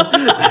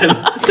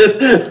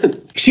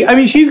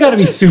 She's got to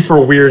be super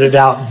weirded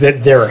out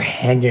that they're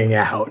hanging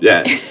out.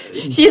 Yeah.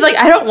 She's like,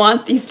 I don't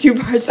want these two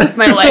parts of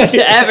my life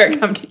to ever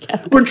come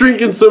together. We're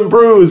drinking some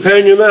brews,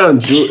 hanging out,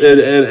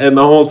 and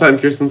the whole time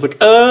Kirsten's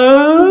like,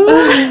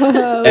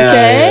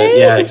 Okay.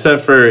 yeah,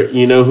 except for,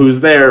 you know who's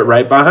there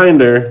right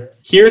behind her.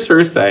 Here's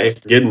her say,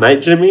 good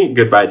night, Jimmy,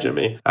 goodbye,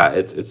 Jimmy.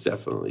 It's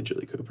definitely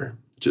Julie Cooper.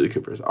 Julie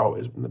Cooper's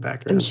always been in the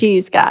background. And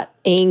she's got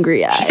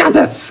angry eyes. She's got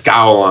that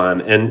scowl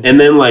on, and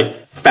then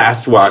like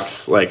fast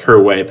walks like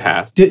her way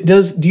past. Do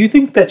you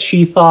think that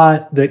she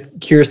thought that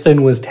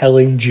Kirsten was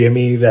telling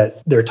Jimmy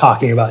that they're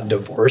talking about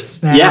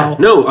divorce now? Yeah,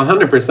 no,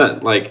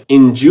 100%. Like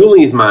in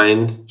Julie's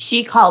mind,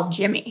 She called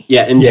Jimmy.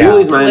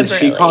 Julie's mind, she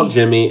Deliberately. called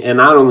Jimmy, and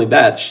not only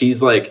that,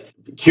 she's like,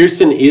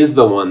 Kirsten is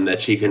the one that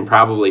she can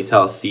probably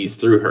tell sees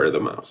through her the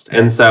most.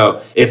 And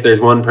so if there's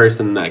one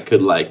person that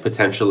could like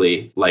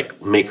potentially like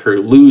make her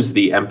lose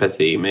the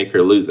empathy, make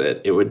her lose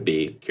it, it would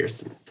be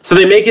Kirsten. So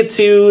they make it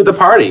to the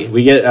party.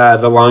 We get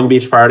the Long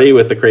Beach party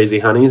with the crazy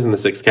honeys and the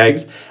 6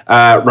 kegs.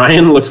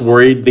 Ryan looks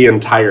worried the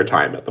entire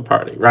time at the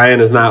party. Ryan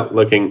is not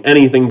looking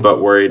anything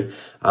but worried.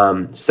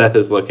 Seth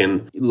is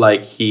looking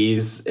like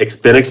he's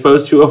been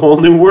exposed to a whole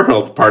new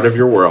world, part of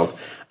your world.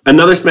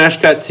 Another smash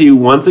cut to,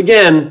 once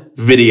again,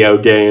 video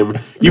game.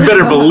 You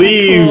better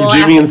believe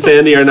Jimmy and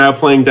Sandy are now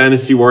playing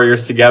Dynasty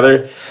Warriors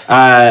together.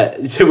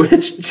 To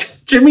which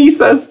Jimmy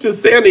says to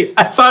Sandy,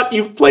 I thought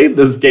you've played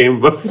this game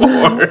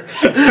before.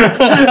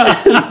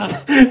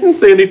 And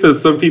Sandy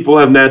says, some people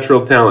have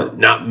natural talent,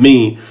 not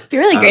me. It'd be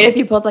really great if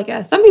you pulled like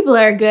some people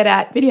are good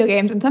at video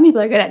games and some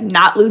people are good at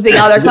not losing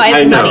all their clients'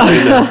 I know.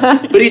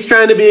 money. But he's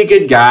trying to be a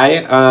good guy.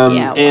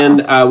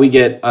 And we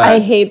get... I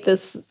hate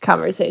this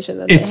conversation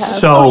that they have. It's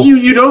so. Oh,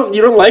 you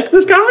don't like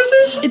this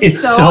conversation?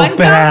 It's so uncomfortable.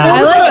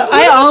 bad.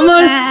 I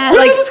almost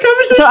like this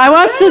conversation so I is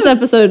watched this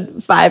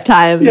episode 5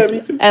 times Yeah,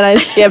 me too. and I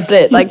skipped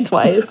it like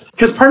twice.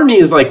 Because part of me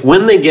is like,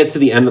 when they get to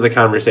the end of the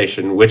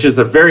conversation, which is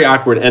a very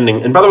awkward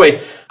ending, and by the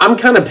way, I'm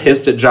kind of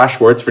pissed at Josh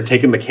Schwartz for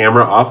taking the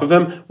camera off of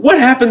him. What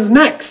happens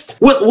next?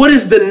 What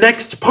is the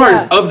next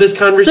part of this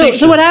conversation?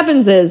 So what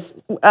happens is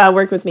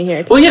work with me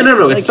here. Well, yeah,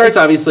 no. It starts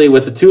obviously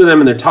with the two of them,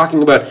 and they're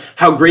talking about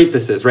how great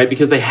this is, right?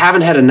 Because they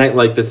haven't had a night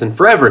like this in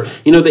forever.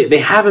 You know, they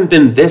haven't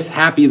been this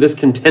happy, this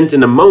content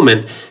in a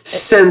moment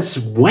since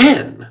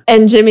when?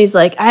 And Jimmy's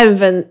like, I haven't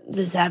been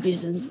this happy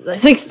since like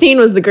 16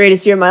 was the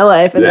greatest year of my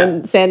life. And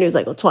then Sandy was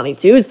like, well,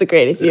 22 is the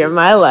greatest year of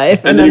my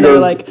life. And then he they were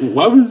goes, like,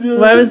 why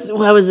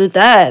was it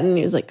that? And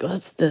he was like, well,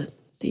 it's the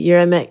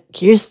year I met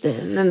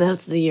Kirsten. And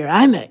that's the year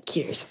I met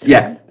Kirsten.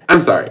 Yeah,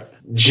 I'm sorry.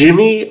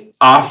 Jimmy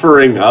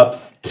offering up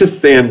to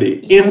Sandy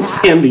in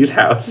Sandy's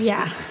house.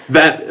 Yeah.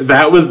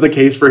 That was the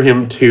case for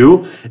him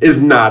too.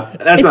 That's not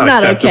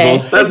acceptable. Okay.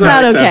 That's It's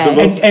not not okay.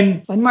 acceptable.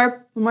 And One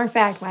more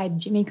fact why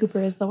Jimmy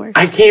Cooper is the worst.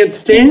 I can't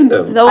stand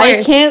him. The I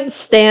worst. can't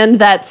stand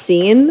that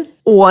scene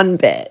one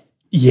bit.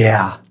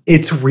 yeah,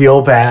 it's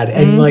real bad.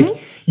 And like,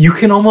 you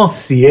can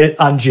almost see it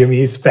on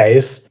Jimmy's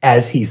face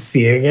as he's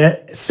saying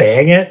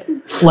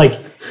it. Like,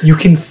 you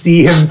can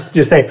see him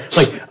just say,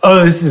 like,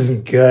 oh, this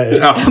isn't good.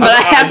 But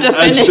I have to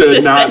finish should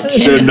this not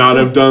sentence.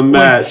 have done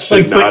that.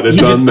 Should Like, not but have he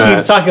just done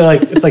keeps that. talking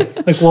like, it's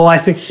like, well, why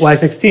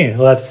 16?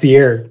 Well, that's the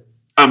year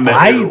I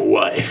met your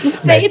wife.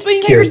 Say it's when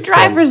you get your Kirsten.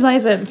 driver's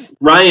license.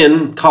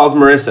 Ryan calls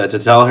Marissa to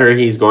tell her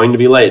he's going to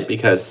be late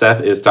because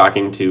Seth is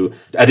talking to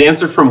a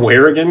dancer from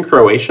where again?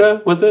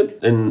 Croatia, was it?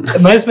 And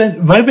It might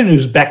have been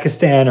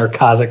Uzbekistan or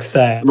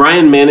Kazakhstan.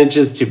 Ryan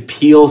manages to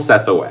peel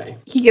Seth away.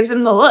 He gives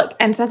him the look,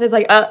 and Seth is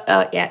like,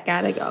 yeah,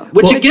 gotta go.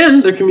 Which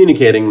again, they're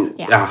communicating.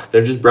 Yeah.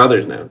 They're just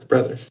brothers now. It's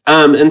brothers.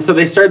 And so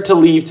they start to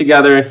leave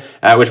together.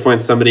 At which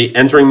point, somebody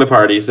entering the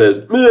party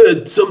says,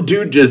 "Some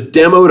dude just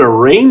demoed a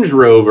Range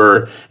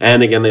Rover."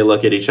 And again, they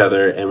look at each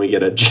other, and we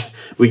get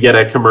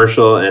a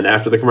commercial. And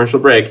after the commercial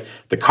break,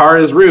 the car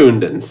is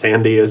ruined, and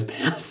Sandy is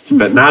pissed,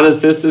 but not as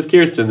pissed as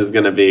Kirsten is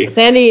going to be.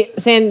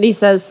 Sandy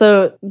says,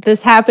 so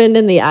this happened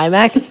in the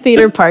IMAX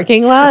theater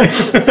parking lot?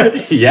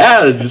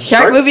 Yeah, just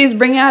Shark movies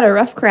bring out a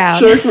rough crowd.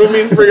 Shark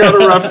movies bring out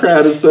a rough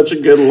crowd is such a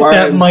good line.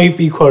 That might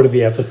be quote of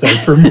the episode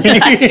for me.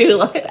 I do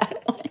love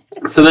that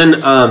one. So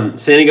then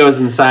Sandy goes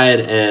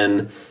inside,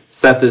 and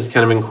Seth is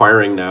kind of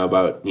inquiring now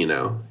about,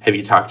 have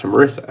you talked to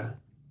Marissa?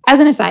 As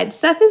an aside,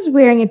 Seth is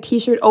wearing a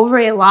t-shirt over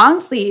a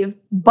long sleeve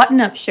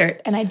button-up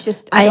shirt, and I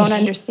don't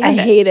understand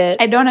it. I hate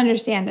it. I don't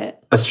understand it.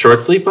 A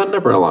short sleeve button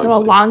up or a long No,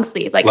 sleeve? a long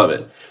sleeve, like Love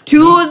it. to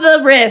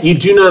the wrist. You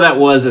do know that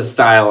was a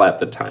style at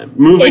the time.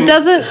 It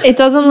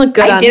doesn't look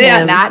good I on did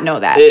him. not know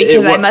that It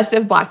because wa- I must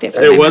have blocked it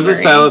from It my was a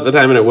memory. style at the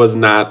time, and it was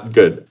not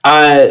good.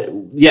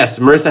 Yes,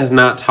 Marissa has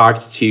not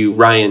talked to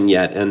Ryan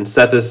yet, and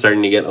Seth is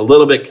starting to get a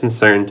little bit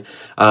concerned,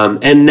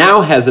 and now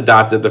has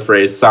adopted the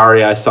phrase,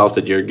 "Sorry, I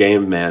salted your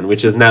game, man,"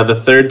 which is now the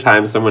third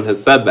time someone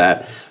has said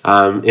that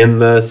in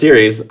the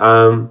series.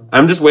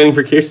 I'm just waiting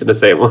for Kirsten to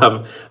say it. We'll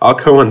have all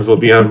Coens will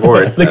be on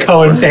board. The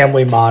Cohen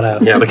family motto.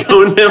 Yeah, the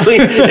Coen family.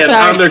 It's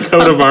Sorry, on their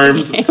coat of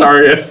arms.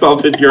 Sorry, I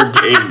assaulted your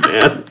game,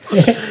 man.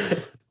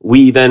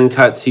 We then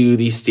cut to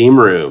the steam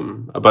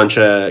room. A bunch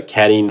of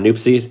catty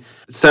noopsies.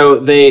 So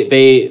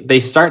they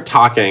start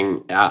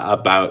talking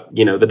about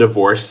the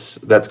divorce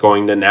that's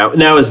going to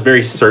now is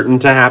very certain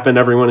to happen.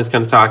 Everyone is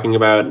kind of talking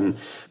about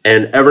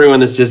and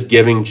everyone is just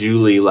giving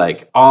Julie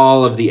like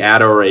all of the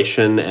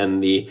adoration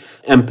and the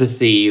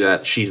empathy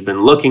that she's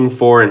been looking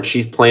for, and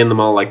she's playing them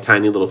all like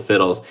tiny little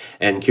fiddles.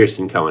 And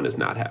Kirsten Cohen is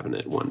not having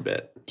it one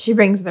bit. She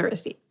brings the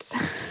receipts.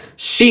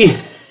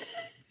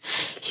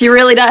 She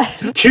really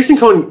does. Kirsten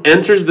Cohen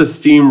enters the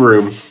steam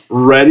room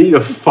ready to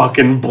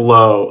fucking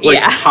blow,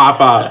 like pop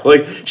out.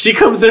 Like she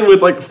comes in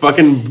with like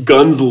fucking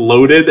guns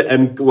loaded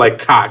and like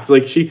cocked.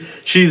 Like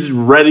she's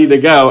ready to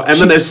go. And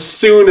then as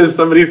soon as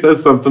somebody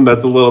says something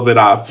that's a little bit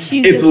off, it's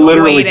just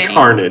literally waiting.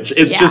 carnage.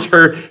 It's just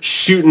her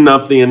shooting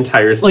up the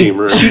entire steam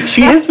room.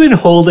 She has been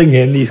holding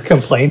in these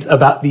complaints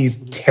about these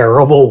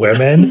terrible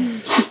women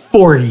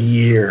for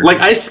years.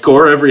 Like I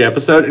score every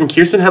episode, and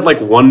Kirsten had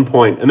like 1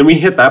 point, and then we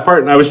hit that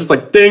part, and I was just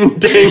like ding,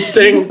 ding,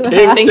 ding,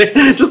 ding, ding,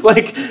 just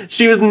like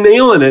she was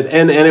nailing it,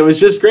 and it was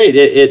just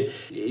great.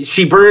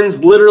 She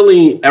burns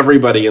literally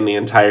everybody in the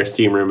entire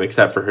steam room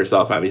except for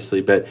herself,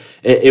 obviously, but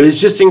it was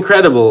just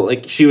incredible.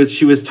 Like she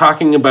was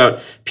talking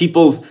about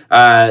people's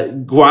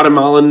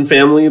Guatemalan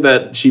family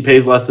that she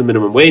pays less than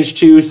minimum wage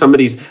to,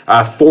 somebody's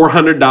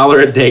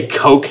 $400 a day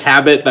coke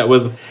habit that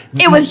was.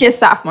 It was just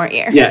sophomore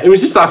year. Yeah, it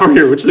was just sophomore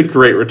year, which is a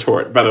great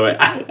retort, by the way.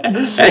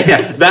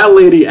 Yeah, that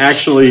lady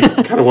actually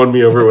kind of won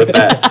me over with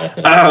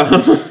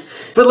that.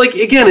 But like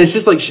again, it's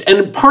just like,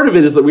 and part of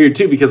it is weird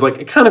too because like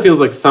it kind of feels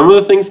like some of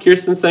the things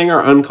Kirsten's saying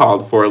are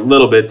uncalled for a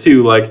little bit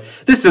too. Like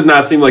this does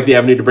not seem like the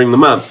avenue to bring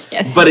them up,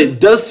 but it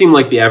does seem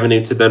like the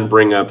avenue to then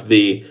bring up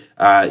the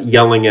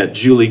yelling at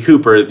Julie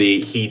Cooper.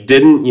 He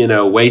didn't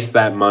waste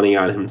that money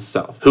on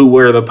himself. Who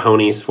were the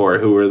ponies for?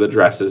 Who were the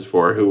dresses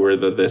for? Who were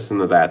the this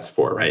and the that's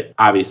for? Right,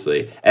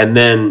 obviously. And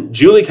then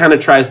Julie kind of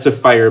tries to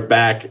fire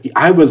back.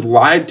 I was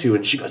lied to,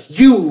 and she goes,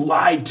 "You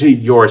lied to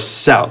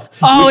yourself."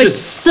 Oh, which it's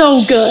is so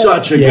good.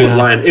 Such a good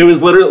line. It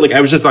was literally like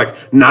I was just like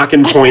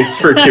knocking points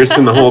for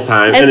Kirsten the whole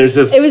time, and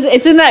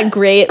it's in that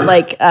great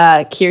like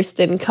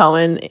Kirsten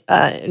Cohen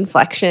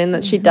inflection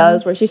that she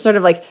does, where she sort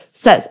of like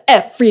says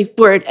every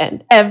word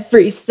and every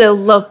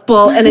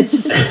syllable, and it's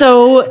just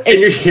so and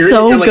you're it's hearing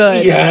so it, you're like,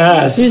 good.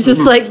 yes, It's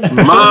just like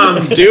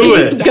Mom, do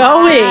it.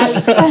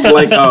 going.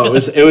 Like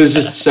it was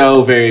just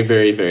so very,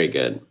 very, very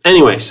good.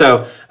 Anyway,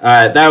 so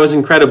that was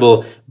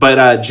incredible.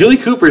 But Julie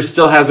Cooper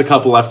still has a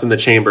couple left in the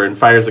chamber and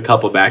fires a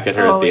couple back at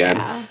her at the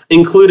end,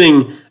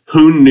 including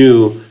who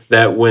knew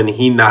that when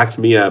he knocked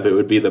me up, it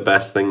would be the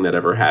best thing that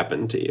ever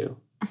happened to you.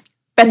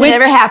 Best thing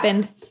that ever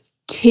happened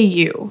to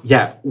you.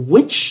 Yeah,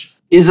 which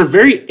is a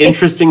very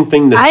interesting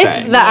thing to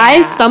say.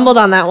 I stumbled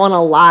on that one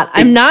a lot.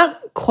 I'm not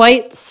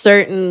quite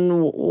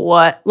certain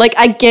what, like,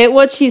 I get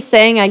what she's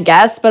saying, I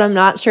guess, but I'm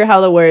not sure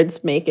how the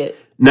words make it.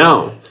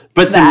 No,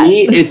 but to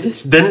me,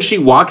 it's then she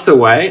walks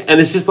away,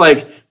 and it's just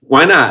like,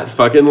 why not?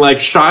 Fucking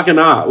like shock and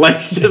awe.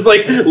 Like just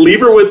like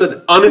leave her with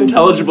an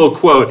unintelligible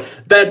quote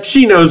that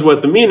she knows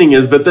what the meaning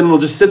is, but then we'll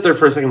just sit there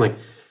for a second like,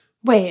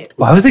 wait,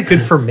 why was it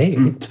good for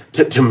me?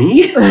 To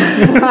me?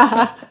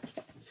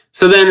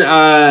 So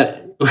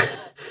then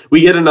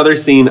we get another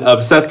scene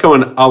of Seth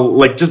Cohen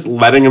like just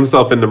letting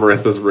himself into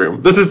Marissa's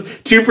room. This is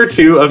 2 for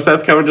 2 of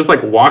Seth Cohen just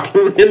like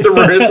walking into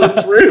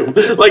Marissa's room.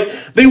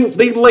 Like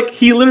they like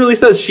he literally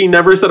says she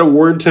never said a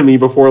word to me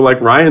before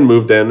like Ryan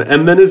moved in,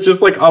 and then is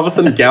just like all of a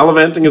sudden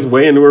gallivanting his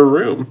way into her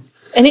room.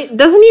 And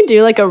doesn't he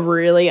do like a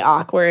really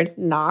awkward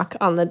knock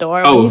on the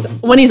door Oh.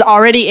 when he's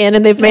already in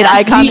and they've made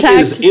eye contact?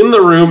 He is in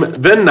the room,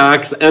 then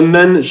knocks, and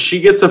then she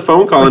gets a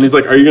phone call, and he's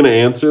like, "Are you going to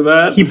answer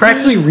that?" He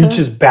practically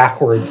reaches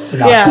backwards to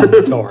knock Yeah. on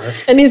the door.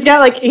 And he's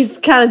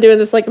kind of doing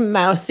this like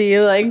mousy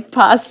like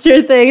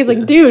posture thing. He's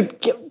like, dude,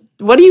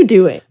 what are you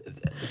doing?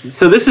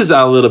 So this is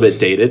a little bit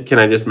dated. Can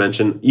I just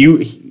mention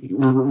he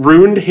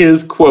ruined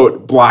his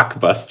quote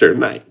blockbuster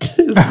night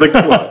is the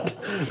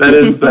quote. that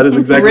is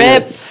exactly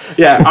Rip. it.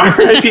 Yeah,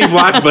 R.I.P.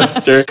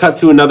 Blockbuster. Cut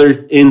to another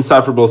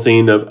insufferable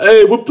scene of,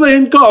 hey, we're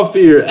playing golf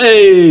here.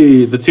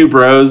 Hey, the two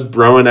bros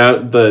broing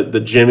out the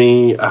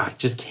Jimmy. I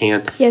just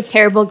can't. He has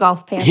terrible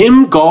golf pants.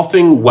 Him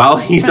golfing while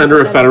he's under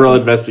a federal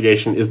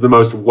investigation is the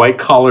most white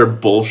collar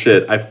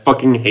bullshit. I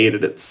fucking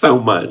hated it so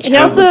much. He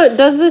also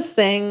does this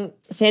thing.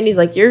 Sandy's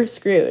like, you're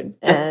screwed.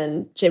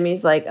 And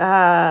Jimmy's like,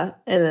 and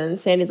then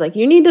Sandy's like,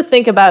 you need to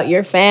think about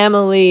your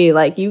family.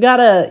 Like, you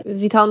gotta, does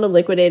he tell him to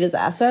liquidate his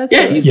assets?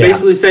 Yeah, he's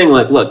basically saying,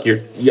 like, look,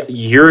 you're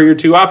your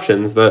two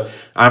options. The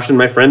option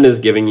my friend is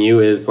giving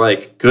you is,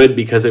 like, good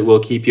because it will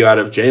keep you out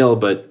of jail,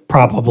 but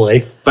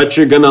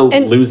you're gonna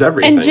lose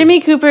everything. And Jimmy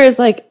Cooper is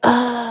like,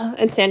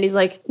 and Sandy's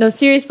like, no,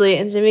 seriously.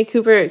 And Jimmy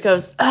Cooper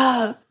goes,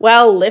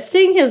 while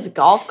lifting his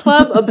golf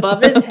club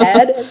above his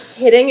head and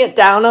hitting it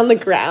down on the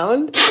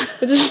ground,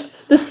 which is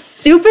the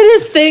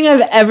stupidest thing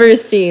I've ever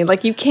seen.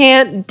 Like, you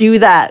can't do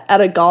that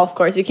at a golf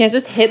course. You can't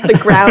just hit the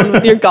ground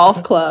with your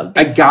golf club.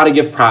 I gotta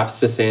give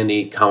props to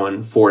Sandy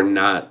Cohen for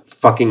not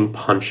fucking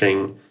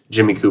punching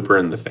Jimmy Cooper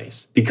in the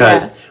face.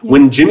 Because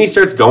when Jimmy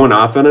starts going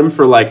off on him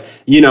for like,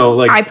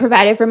 I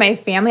provided for my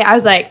family. I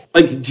was like,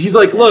 he's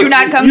like, look, do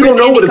not come you for don't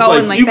know Sandy what it's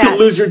Cohen like. like You that. could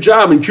lose your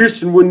job and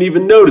Kirsten wouldn't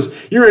even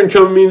notice. Your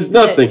income means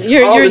nothing.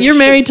 You're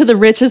married to the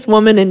richest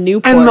woman in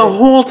Newport. And the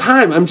whole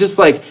time, I'm just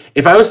like,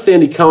 if I was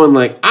Sandy Cohen,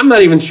 like, I'm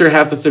not even sure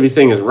half the stuff he's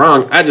saying is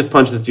wrong. I just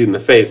punch this dude in the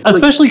face.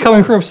 Especially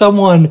coming from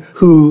someone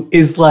who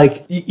is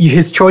like,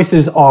 his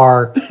choices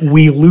are,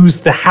 we lose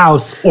the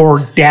house or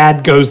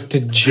dad goes to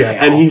jail.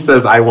 And he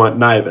says, I want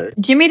neither.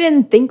 Jimmy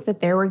didn't think that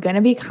there were going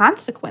to be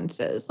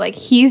consequences. Like,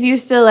 he's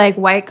used to like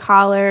white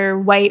collar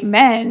white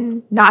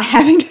men not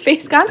having to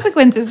face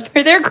consequences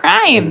for their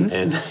crimes.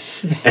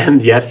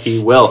 And yet he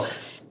will.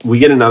 We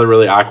get another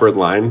really awkward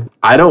line.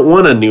 I don't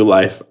want a new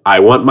life. I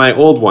want my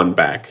old one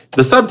back.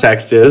 The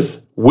subtext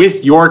is,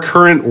 with your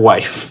current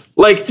wife.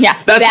 Like,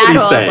 that's what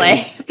he's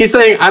saying. He's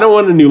saying, I don't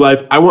want a new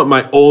life. I want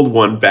my old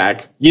one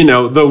back.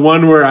 The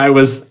one where I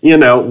was,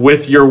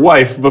 with your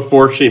wife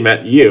before she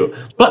met you.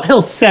 But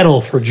he'll settle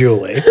for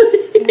Julie.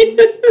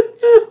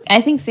 I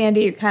think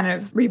Sandy kind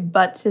of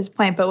rebuts his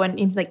point, but when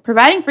he's like,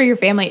 providing for your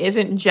family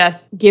isn't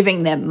just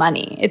giving them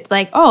money. It's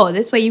like, oh,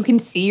 this way you can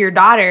see your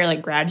daughter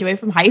like graduate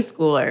from high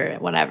school or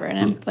whatever.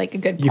 And it's like a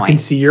good point. You can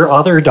see your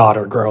other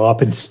daughter grow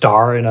up and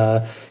star in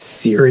a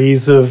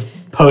series of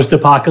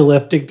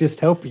post-apocalyptic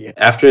dystopia.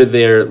 After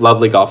their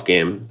lovely golf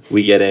game,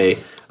 we get a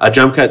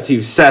jump cut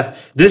to Seth.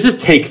 This is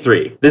take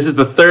 3. This is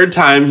the third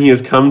time he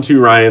has come to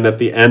Ryan at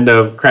the end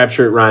of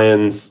Crabshirt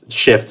Ryan's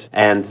shift.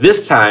 And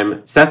this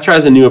time, Seth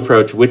tries a new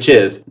approach, which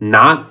is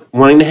not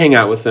wanting to hang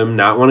out with him,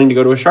 not wanting to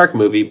go to a shark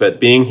movie, but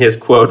being his,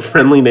 quote,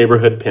 friendly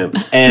neighborhood pimp.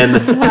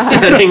 And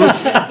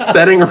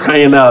setting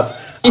Ryan up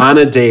on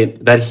a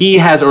date that he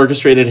has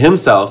orchestrated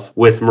himself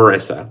with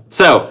Marissa.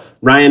 So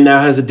Ryan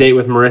now has a date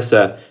with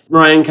Marissa.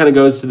 Ryan kind of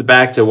goes to the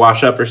back to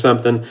wash up or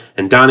something,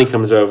 and Donnie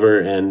comes over,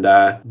 and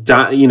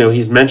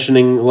he's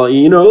mentioning, what do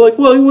you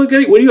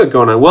got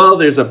going on? Well,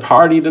 there's a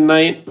party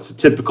tonight. It's a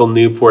typical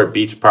Newport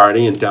Beach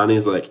party, and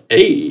Donnie's like,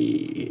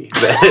 hey,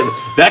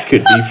 that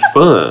could be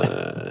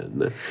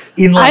fun.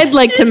 I'd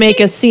like to make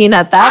a scene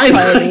at that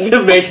party. Like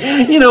to make,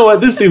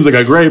 this seems like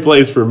a great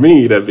place for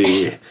me to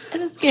be.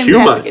 Too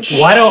much.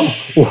 Why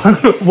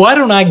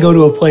don't I go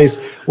to a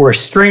place where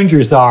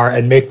strangers are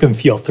and make them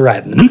feel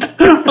threatened?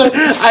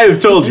 I have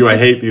told you I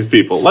hate these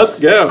people. Let's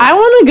go. I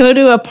want to go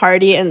to a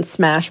party and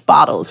smash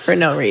bottles for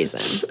no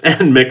reason.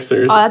 And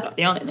mixers. Oh, that's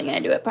the only thing I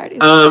do at parties.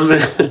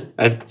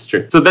 It's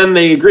true. So then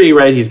they agree,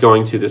 right? He's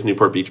going to this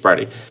Newport Beach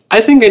party. I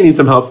think I need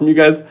some help from you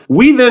guys.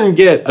 We then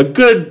get a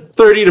good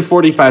 30 to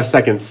 45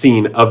 second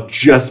scene of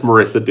just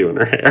Marissa doing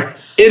her hair.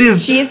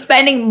 She's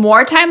spending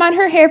more time on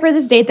her hair for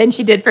this date than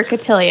she did for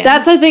Cotillion.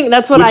 That's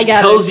what I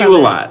gathered. Which tells you a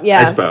lot,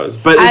 I suppose.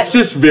 But it's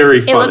just very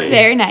funny. It looks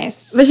very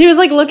nice. But she was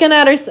like looking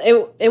at her.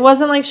 It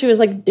wasn't like she was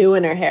like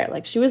doing her hair.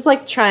 Like she was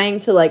like trying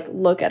to like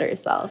look at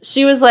herself.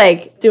 She was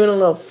like doing a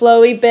little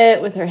flowy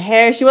bit with her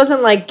hair. She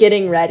wasn't like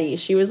getting ready.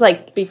 She was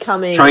like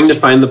becoming. Trying to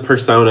find the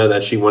persona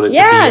that she wanted to be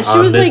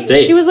on this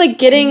date. She was like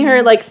getting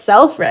her like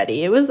self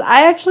ready.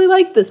 I actually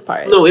liked this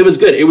part. No, it was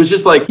good. It was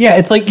just like. Yeah,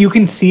 it's like you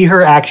can see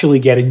her actually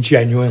getting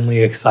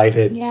genuinely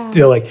excited. Yeah.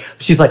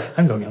 She's like,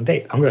 I'm going on a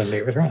date. I'm going on a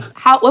date with Ryan.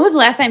 When was the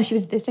last time she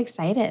was this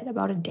excited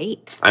about a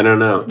date? I don't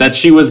know. That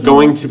she was going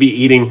going to be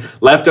eating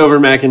leftover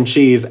mac and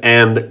cheese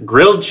and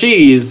grilled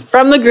cheese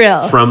From the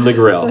grill. from the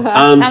grill.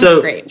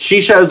 So great.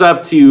 she shows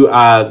up to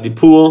the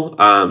pool,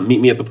 meet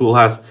me at the pool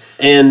house,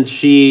 and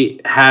she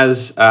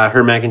has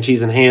her mac and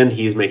cheese in hand.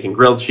 He's making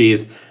grilled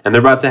cheese, and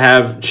they're about to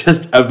have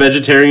just a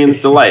vegetarian's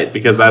delight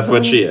because that's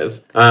what she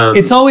is.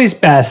 It's always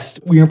best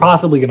when you're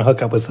possibly going to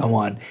hook up with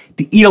someone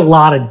to eat a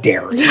lot of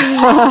dairy.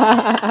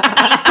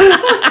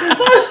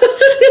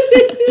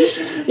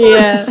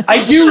 Yeah.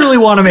 I do really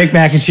want to make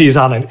mac and cheese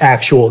on an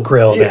actual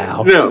grill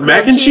now. No,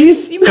 mac and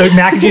cheese?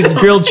 Mac and cheese is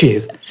grilled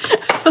cheese.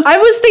 I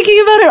was thinking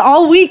about it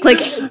all week. Like,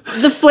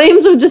 the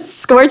flames would just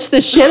scorch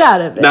the shit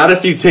out of it. Not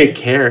if you take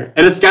care.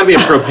 And it's got to be a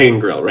propane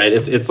grill, right?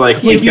 It's like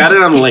he's got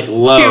it on like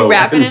low. You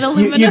wrap it in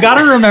aluminum. You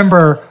got to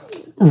remember,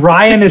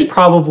 Ryan is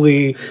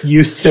probably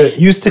used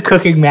to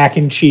cooking mac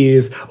and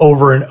cheese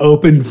over an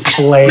open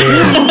flame,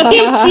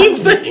 He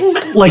keeps saying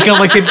that.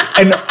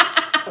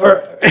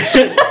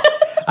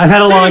 I've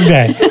had a long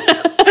day.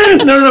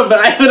 No, but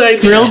I have an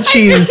idea. Grilled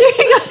cheese.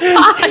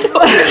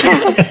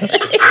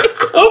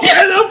 Over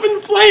an open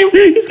flame.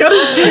 He's got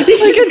his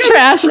Like a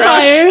trash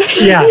fire.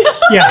 Yeah.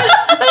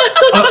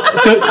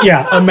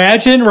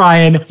 Imagine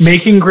Ryan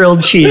making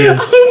grilled cheese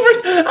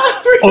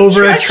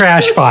over a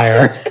trash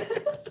fire.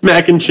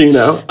 Mac and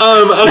Chino.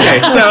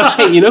 Okay, so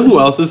hey, you know who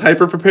else is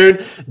hyper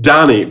prepared?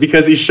 Donnie,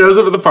 because he shows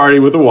up at the party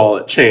with a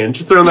wallet chain.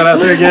 Just throwing that out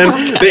there again.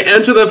 They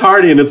enter the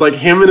party and it's like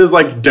him and his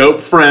like dope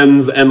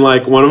friends, and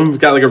like one of them's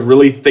got like a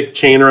really thick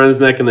chain around his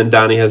neck, and then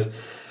Donnie has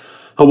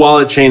a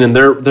wallet chain, and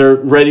they're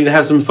ready to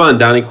have some fun.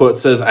 Donnie quote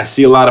says, "I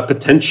see a lot of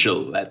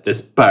potential at this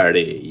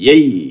party,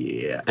 yeah."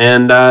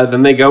 And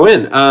then they go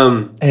in.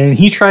 And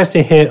he tries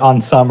to hit on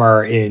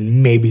Summer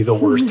in maybe the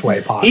worst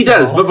way possible. He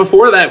does, but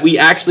before that, we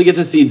actually get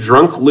to see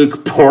drunk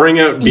Luke pouring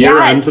out beer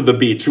Yes. onto the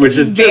beach, which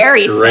is just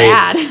very great.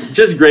 sad.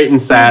 Just great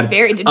and sad.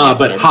 very dejected.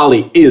 But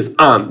Holly is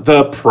on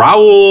the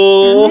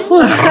prowl.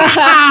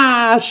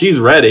 She's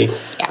ready.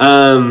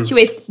 She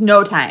wastes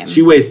no time.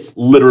 She wastes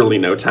literally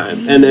no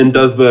time, and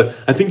does the.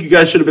 I think you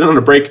guys should have been on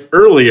a break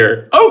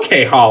earlier.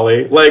 Okay,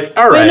 Holly. Like,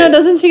 all right. Wait, no,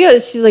 doesn't she go?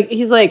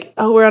 He's like,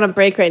 oh, we're on a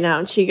break right now.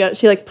 And she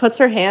like puts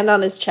her hand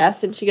on his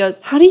chest and she goes,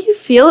 how do you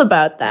feel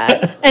about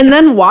that? And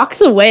then walks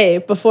away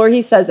before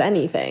he says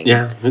anything.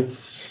 Yeah,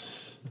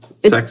 it's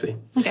sexy.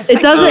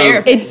 It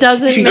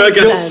doesn't make Like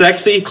a sense.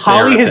 sexy.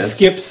 Holly has therapist.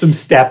 skipped some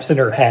steps in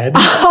her head.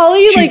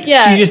 Holly, She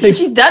just thinks,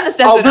 She's done the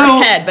steps in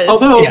her head, but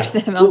it's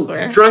skipped them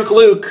elsewhere. Drunk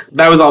Luke,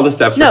 that was all the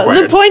steps No,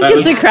 required. the point That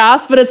gets was-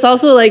 across, but it's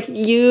also like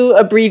you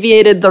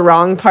abbreviated the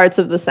wrong parts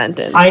of the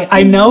sentence.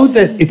 I know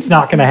that it's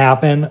not going to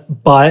happen,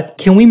 but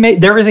can we make?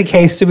 There is a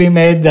case to be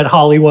made that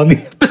Holly won the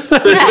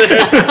episode.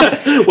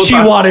 She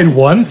wanted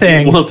one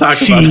thing. We'll talk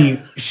about it.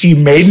 She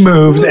made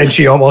moves and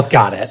she almost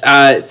got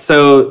it.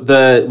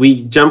 So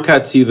we jump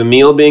cut to the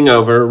meal being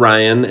over.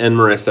 Ryan and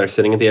Marissa are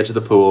sitting at the edge of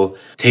the pool.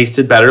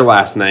 Tasted better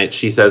last night,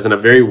 she says in a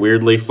very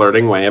weirdly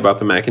flirting way about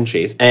the mac and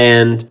cheese.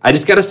 And I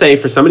just gotta say,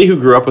 for somebody who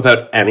grew up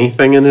without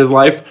anything in his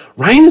life,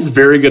 Ryan is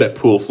very good at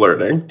pool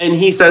flirting. And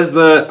he says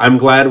I'm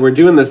glad we're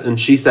doing this. And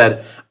she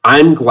said,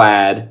 I'm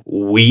glad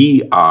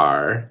we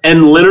are.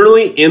 And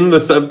literally in the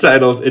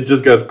subtitles, it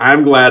just goes,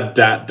 I'm glad ...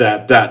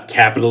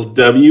 capital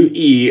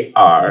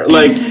WER.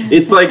 Like,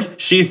 it's like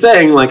she's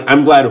saying, like,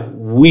 I'm glad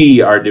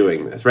we are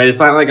doing this, right? It's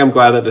not like I'm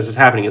glad that this is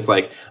happening. It's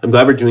like, I'm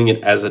glad we're doing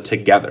it as a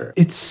together.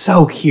 It's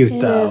so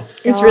cute though.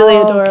 it's really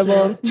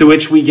adorable. To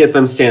which we get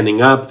them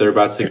standing up. They're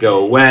about to go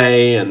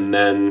away. And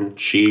then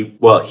he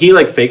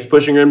like fakes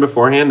pushing her in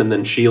beforehand. And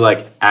then she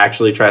like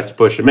actually tries to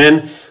push him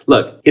in.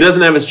 Look, he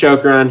doesn't have his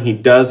choker on. He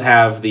does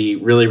have the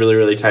really, really,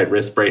 really tight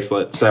wrist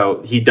bracelet.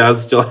 So he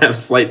does still have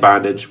slight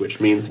bondage, which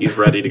means he's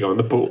ready to go in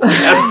the pool.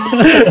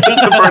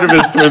 That's a part of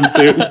his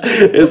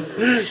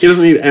swimsuit. He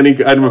doesn't need any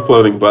item of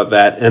clothing but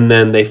that. And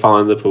then they fall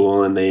in the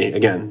pool and they,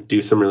 again,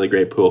 do some really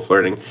great pool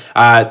flirting.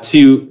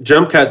 To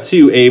jump cut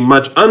to a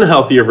much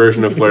unhealthier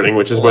version of flirting,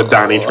 which is what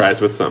Donnie tries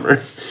with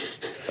Summer.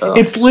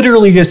 It's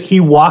literally just he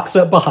walks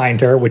up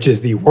behind her, which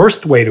is the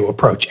worst way to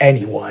approach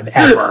anyone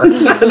ever.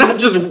 Not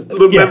just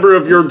the member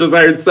of your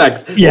desired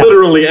sex. Yeah.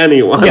 Literally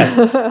anyone.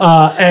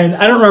 And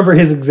I don't remember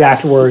his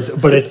exact words,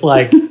 but it's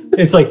like,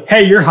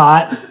 hey, you're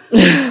hot.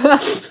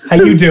 How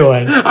you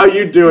doing? How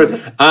you doing?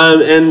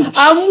 And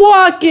I'm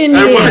walking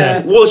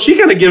here. well, she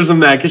kind of gives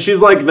him that because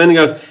she's like, then he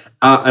goes,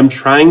 I'm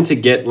trying to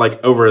get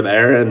like over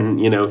there, and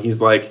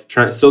he's like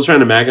still trying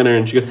to mag on her,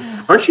 and she goes,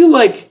 aren't you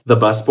like the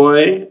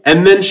busboy?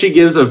 And then she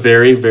gives a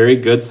very, very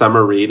good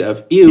Summer read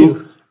of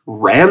ew.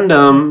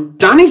 Random.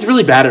 Donnie's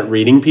really bad at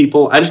reading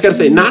people. I just gotta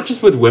say, not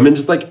just with women,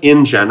 just like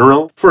in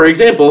general. For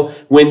example,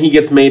 when he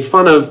gets made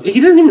fun of, he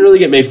doesn't even really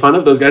get made fun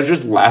of. Those guys are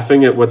just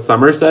laughing at what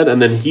Summer said,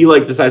 and then he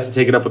like decides to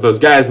take it up with those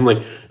guys, and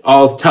like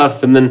all's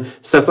tough. And then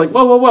Seth's like,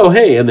 whoa,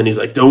 hey, and then he's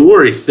like, don't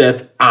worry,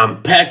 Seth,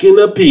 I'm packing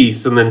a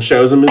piece, and then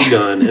shows him his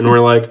gun, and we're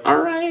like, all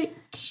right.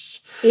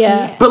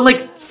 Yeah. But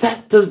like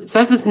Seth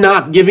is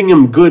not giving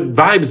him good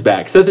vibes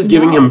back. Seth is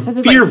giving him Seth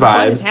is fear like,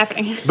 what vibes. is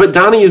happening? But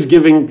Donnie is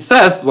giving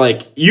Seth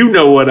like, you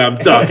know what I'm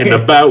talking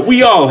about.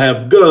 We all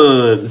have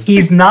guns.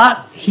 He's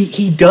not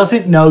he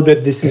doesn't know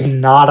that this is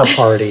not a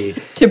party.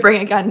 To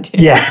bring a gun to.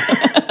 Yeah.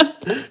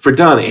 For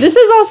Donnie. This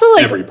is also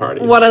like Every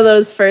party. one of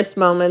those first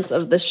moments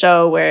of the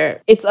show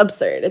where it's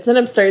absurd. It's an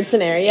absurd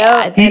scenario.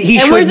 Yeah, He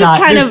and should we're just not.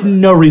 kind There's of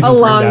no reason for him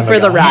to along have a for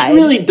the gun. ride. It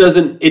really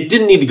doesn't, it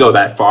didn't need to go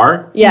that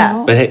far.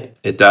 Yeah. But hey,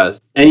 it does.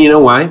 And you know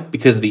why?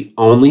 Because the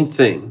only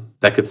thing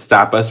that could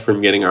stop us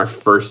from getting our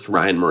first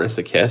Ryan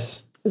Marissa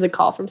kiss Is a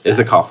call from Seth. is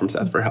a call from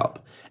Seth for help.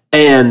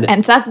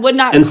 And Seth would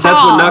not And call.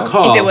 Seth would not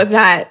call. If it was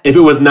not. if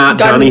it was not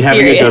Gun Donnie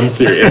having a gun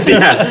serious. serious.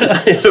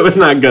 Yeah. If it was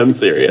not gun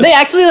serious. They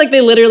actually, like,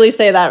 they literally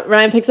say that.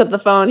 Ryan picks up the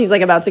phone. He's,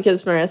 like, about to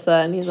kiss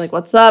Marissa. And he's like,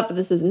 what's up?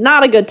 This is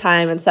not a good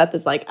time. And Seth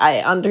is like, I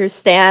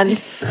understand.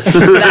 This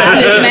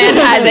man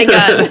has a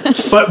gun.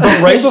 But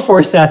right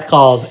before Seth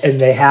calls and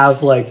they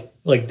have like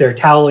they're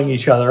toweling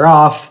each other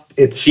off.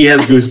 She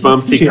has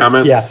goosebumps, he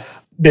comments. Yeah.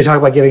 They talk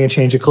about getting a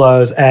change of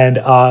clothes, and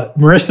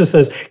Marissa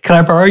says, "Can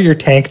I borrow your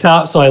tank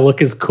top so I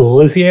look as cool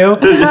as you?"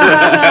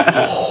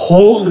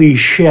 Holy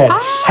shit!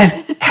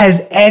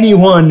 Has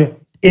anyone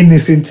in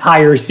this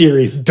entire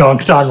series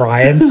dunked on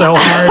Ryan so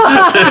hard?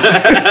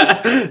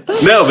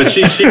 No, but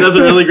she does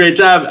a really great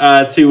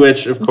job, to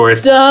which, of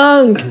course,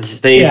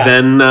 Dunked. they Yeah.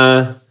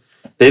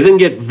 then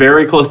get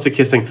very close to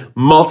kissing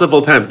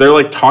multiple times. They're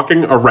like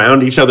talking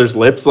around each other's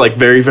lips, like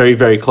very, very,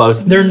 very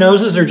close. Their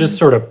noses are just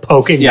sort of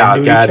poking Yeah,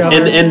 into God. each other.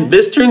 And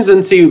this turns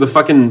into the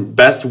fucking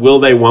best will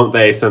they, won't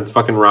they since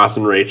fucking Ross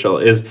and Rachel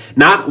is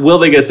not will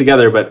they get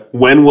together, but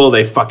when will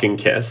they fucking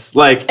kiss?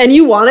 Like, And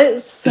you want it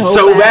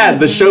so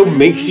bad. The show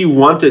makes you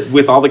want it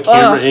with all the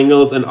camera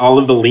angles and all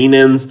of the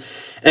lean-ins.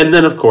 And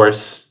then, of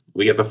course,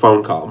 we get the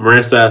phone call.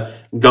 Marissa,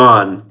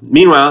 gone.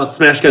 Meanwhile,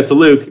 smash cut to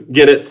Luke.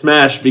 Get it,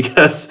 smash,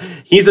 because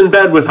he's in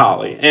bed with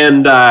Holly.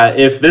 And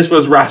if this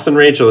was Ross and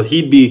Rachel,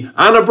 he'd be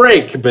on a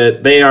break.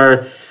 But they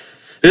are...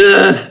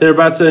 they're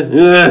about to...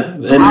 and,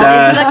 Always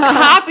the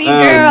copy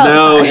girl.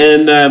 no,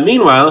 and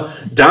meanwhile,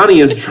 Donnie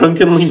is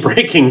drunkenly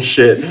breaking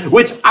shit,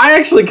 which I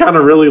actually kind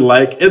of really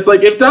like. It's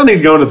like, if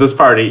Donnie's going to this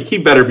party, he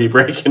better be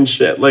breaking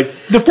shit. Like,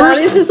 the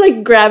Donnie's first just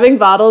like grabbing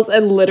bottles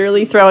and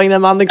literally throwing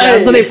them on the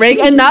ground so they break,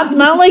 and not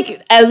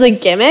like as a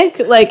gimmick.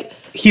 Like,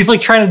 he's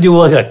like trying to do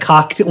like a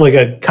cocktail,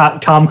 like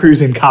Tom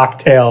Cruise in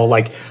Cocktail,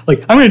 like I'm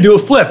gonna do a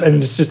flip, and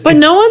it's just. but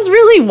no one's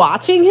really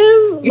watching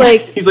him.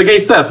 Like, he's like, hey,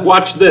 Seth,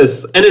 watch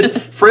this. And his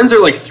friends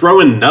are like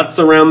throwing nuts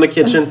around the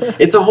kitchen.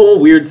 It's a whole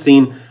weird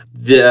scene.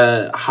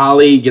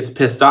 Holly gets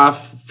pissed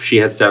off. She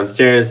heads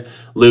downstairs.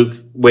 Luke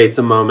waits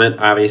a moment,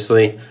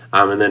 obviously,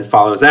 and then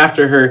follows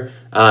after her.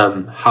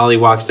 Holly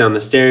walks down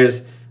the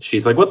stairs.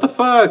 She's like, what the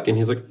fuck? And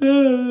he's like,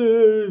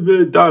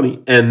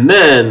 Donnie. And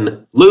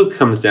then Luke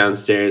comes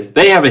downstairs.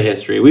 They have a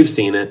history. We've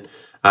seen it.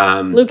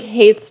 Luke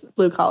hates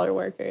blue collar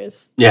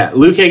workers. Yeah,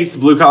 Luke hates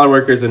blue collar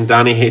workers, and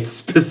Donnie hates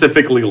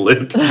specifically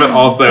Luke, but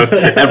also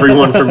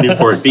everyone from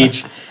Newport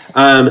Beach.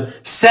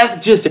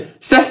 Seth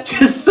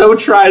just so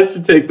tries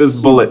to take this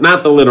bullet,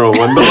 not the literal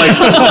one, but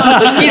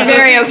like He's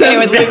very okay Seth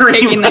with Luke very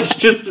taking much that.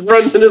 just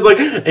runs and is like,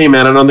 "Hey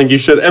man, I don't think you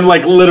should," and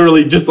like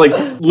literally just like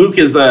Luke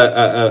is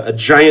a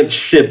giant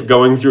ship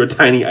going through a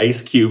tiny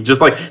ice cube,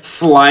 just like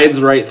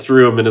slides right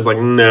through him and is like,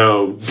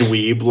 "No,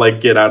 dweeb, like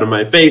get out of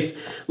my face."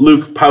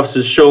 Luke puffs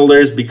his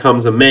shoulders,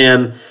 becomes a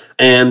man,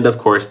 and of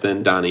course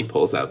then Donnie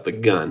pulls out the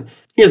gun.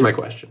 Here's my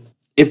question.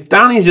 If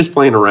Donnie's just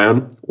playing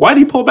around, why'd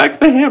he pull back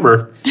the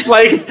hammer?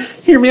 Like,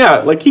 hear me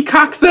out. Like, he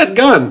cocks that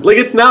gun. Like,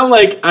 it's not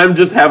like I'm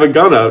just have a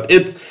gun out.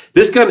 It's,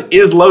 this gun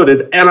is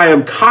loaded, and I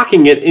am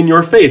cocking it in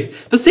your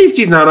face. The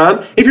safety's not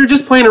on. If you're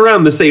just playing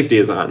around, the safety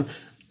is on.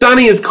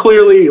 Donnie is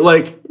clearly,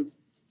 like,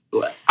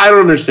 I don't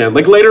understand.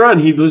 Like, later on,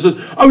 he says,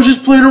 I was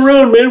just playing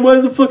around, man.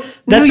 Why the fuck?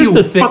 That's No, just you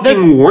the thing-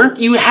 fucking weren't.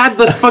 You had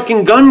the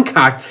fucking gun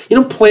cocked. You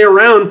don't play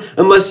around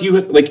unless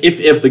you, like,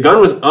 if the gun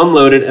was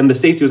unloaded and the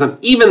safety was on,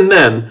 even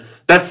then,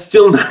 that's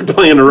still not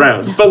playing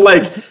around. But,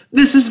 like,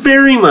 this is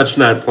very much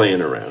not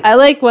playing around. I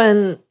like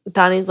when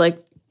Donnie's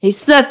like, hey,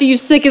 Seth, are you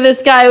sick of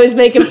this guy always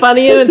making fun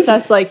of you? And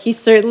Seth's like, he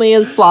certainly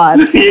is flawed.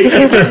 He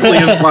certainly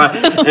is flawed.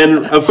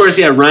 And, of course,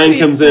 yeah, Ryan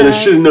comes in. I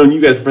should have known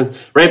you guys were friends.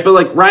 Right? But,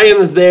 like,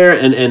 Ryan is there,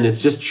 and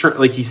it's just,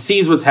 like, he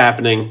sees what's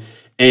happening,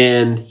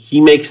 and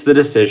he makes the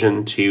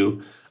decision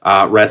to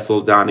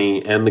wrestle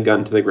Donnie and the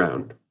gun to the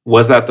ground.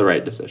 Was that the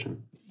right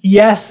decision?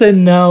 Yes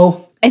and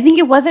no. I think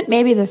it wasn't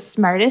maybe the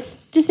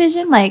smartest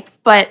decision,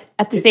 but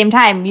at the same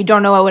time, you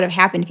don't know what would have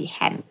happened if he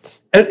hadn't.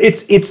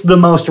 It's the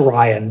most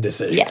Ryan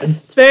decision. Yes.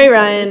 It's very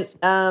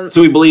Ryan. So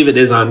we believe it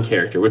is on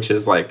character, which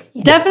is, like...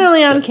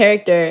 Definitely on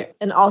character.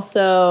 And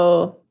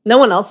also, no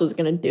one else was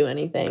going to do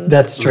anything.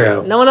 That's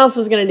true. No one else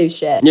was going to do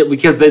shit. Yeah,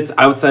 because that's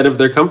outside of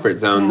their comfort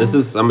zone. This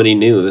is somebody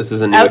new. This is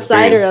a new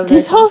Outsider experience. of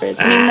This their whole comfort.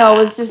 scene, though,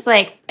 was just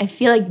like, I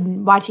feel like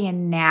watching it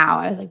now,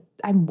 I was like,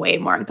 I'm way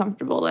more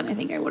uncomfortable than I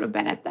think I would have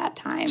been at that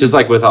time. Just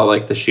like with all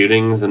like the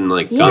shootings and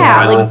like gun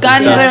yeah, violence. like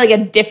guns and stuff. are like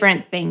a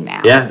different thing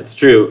now. Yeah, it's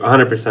true,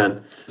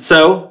 100%.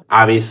 So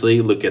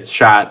obviously, Luke gets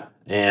shot,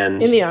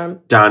 and In the arm.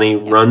 Donnie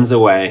runs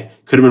away.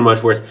 Could have been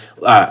much worse.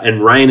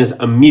 And Ryan is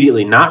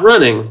immediately not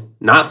running,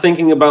 not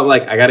thinking about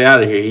like, I gotta get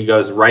out of here. He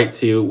goes right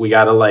to, we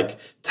gotta like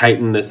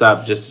tighten this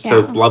up just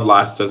so blood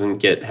loss doesn't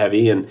get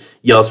heavy, and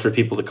yells for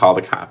people to call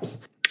the cops.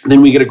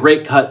 Then we get a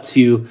great cut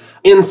to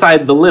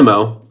inside the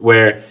limo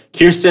where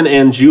Kirsten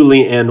and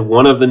Julie and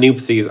one of the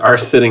Noopsies are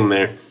sitting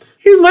there.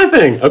 Here's my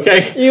thing,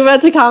 okay? You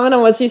about to comment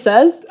on what she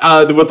says?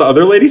 What the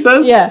other lady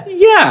says? Yeah.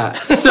 Yeah.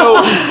 So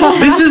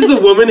this is the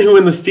woman who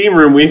in the steam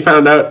room we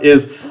found out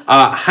is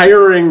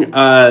hiring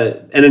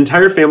an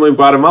entire family of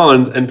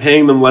Guatemalans and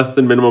paying them less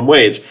than minimum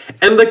wage.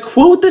 And the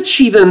quote that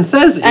she then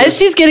says is, As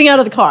she's getting out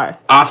of the car.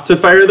 off to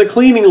fire the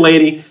cleaning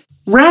lady.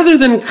 Rather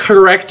than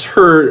correct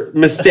her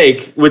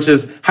mistake, which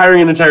is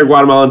hiring an entire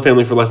Guatemalan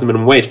family for less than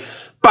minimum wage,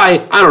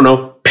 by, I don't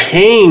know,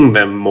 paying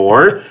them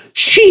more,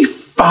 she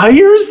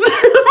fires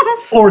them?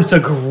 Or it's a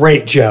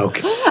great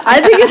joke.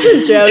 I think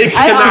it's a joke. It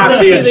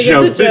cannot be a honestly think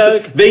joke. it's a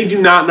joke. They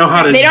do not know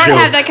how to They joke. don't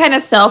have that kind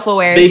of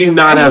self-awareness. They do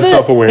not have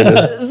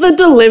self-awareness. The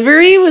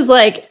delivery was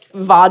like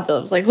vaudeville.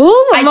 It was like,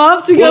 oh, I'm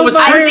off to Well, go it was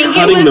fire. hard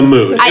cutting the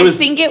mood. I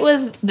think it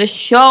was the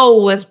show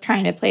was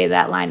trying to play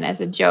that line as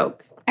a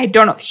joke. I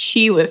don't know if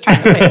she was trying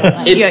to play that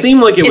line. It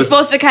seemed like it was It's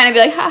supposed to kind of be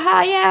like,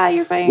 haha, yeah,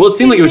 you're fine. Well, it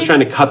seemed like it was trying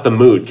to cut the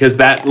mood because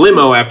that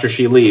limo after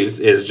she leaves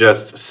is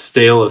just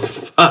stale as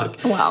fuck.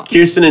 Wow.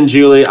 Kirsten and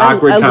Julie,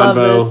 awkward I love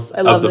combo this.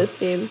 I love of the this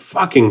scene.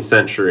 fucking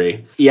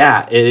century.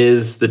 Yeah, it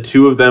is the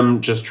two of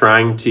them just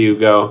trying to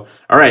go,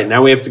 all right,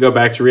 now we have to go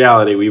back to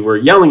reality. We were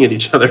yelling at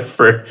each other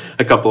for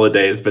a couple of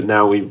days, but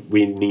now we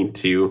need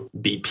to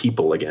be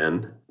people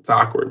again. It's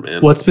awkward,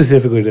 man. What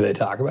specifically do they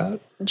talk about?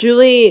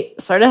 Julie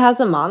sort of has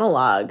a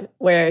monologue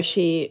where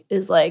she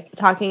is like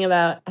talking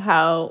about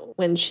how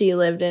when she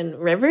lived in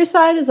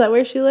Riverside, is that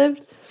where she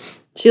lived?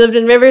 She lived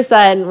in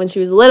Riverside, and when she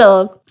was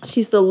little, she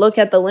used to look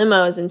at the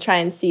limos and try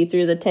and see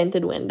through the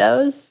tinted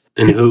windows.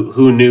 And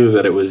who knew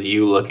that it was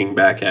you looking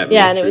back at me?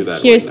 Yeah, and it through was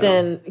that Kirsten.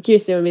 window?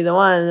 Kirsten would be the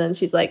one, and then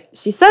she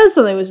says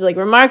something which is like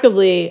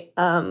remarkably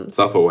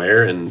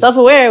Self-aware and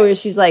self-aware, where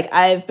she's like,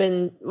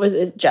 was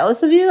it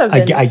jealous of you?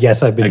 I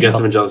guess I've been. I guess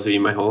I've been jealous of you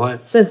my whole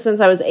life. since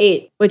I was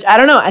 8, which I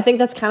don't know. I think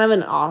that's kind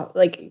of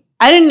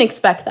I didn't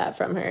expect that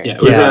from her. Yeah, it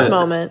in was this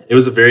moment. It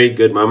was a very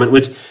good moment,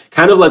 which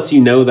kind of lets you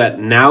know that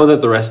now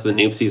that the rest of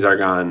the Noopsies are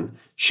gone,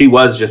 she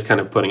was just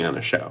kind of putting on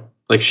a show.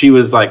 Like she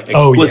was like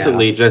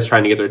explicitly just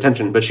trying to get their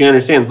attention, but she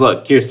understands,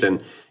 look,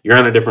 Kirsten, you're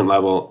on a different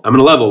level. I'm going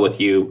to level with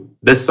you.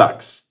 This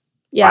sucks.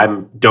 Yeah. I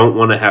don't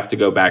want to have to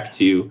go back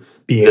to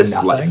Being this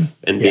nothing. life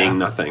and being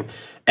nothing.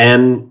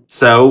 And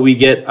so we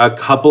get a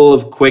couple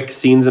of quick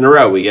scenes in a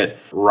row. We get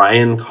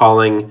Ryan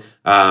calling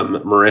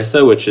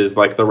Marissa, which is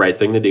like the right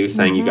thing to do,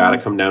 saying you got to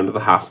come down to the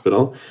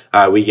hospital.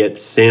 We get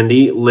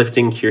Sandy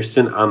lifting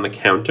Kirsten on the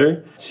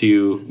counter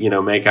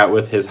to, make out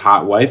with his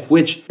hot wife,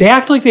 which, They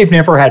act like they've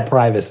never had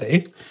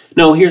privacy.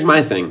 no, here's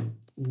my thing.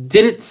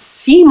 Did it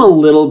seem a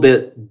little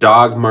bit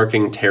dog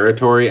marking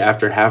territory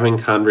after having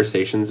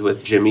conversations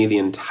with Jimmy the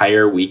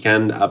entire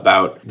weekend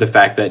about the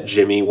fact that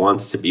Jimmy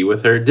wants to be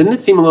with her? Didn't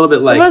it seem a little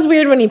bit like... It was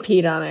weird when he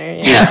peed on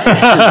her.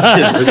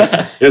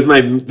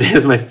 it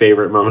was my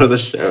favorite moment of the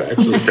show,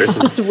 actually.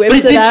 Just But whips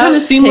it did out, kind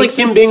of seem like takes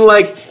him being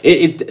like,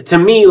 it to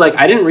me, like,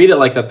 I didn't read it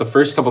like that the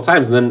first couple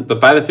times. And then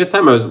by the fifth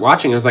time I was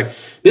watching, I was like,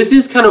 this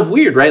is kind of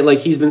weird, right? Like,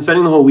 he's been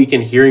spending the whole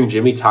weekend hearing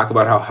Jimmy talk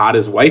about how hot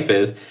his wife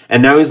is.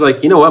 And now he's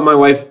like, you know what? My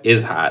wife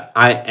is hot.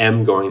 I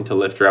am going to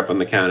lift her up on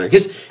the counter.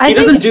 Because he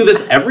doesn't do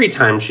this every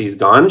time she's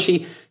gone.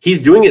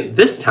 He's doing it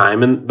this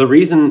time. And the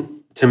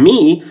reason, to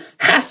me,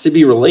 has to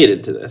be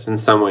related to this in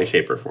some way,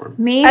 shape, or form.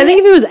 Maybe. I think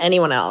if it was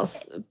anyone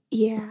else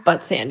yeah.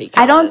 but Sandy.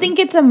 I don't Cohen. think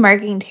it's a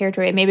marking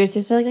territory. Maybe it's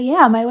just like,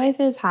 yeah, my wife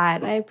is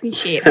hot. I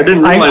appreciate I her.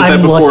 didn't realize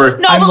that before.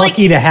 No, I'm but, like-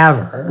 lucky to have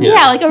her.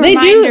 yeah, like a They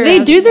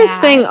reminder do of this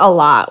that. thing a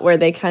lot where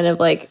they kind of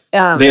like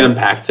They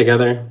unpack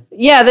together.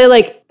 yeah, they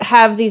like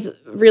have these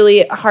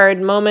really hard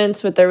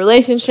moments with their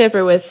relationship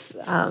or with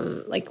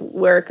like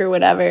work or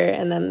whatever,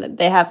 and then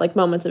they have like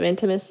moments of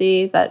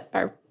intimacy that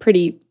are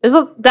pretty. There's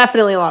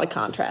definitely a lot of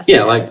contrast.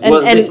 Yeah, like and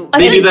they feel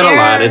do that a like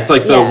lot. It's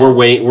like yeah.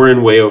 we're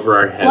in way over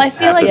our heads. Well, I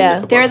feel like happening a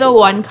couple they're the episodes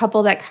one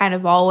couple that kind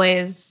of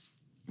always.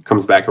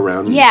 comes back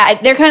around.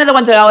 Yeah, they're kind of the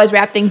ones that always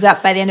wrap things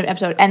up by the end of an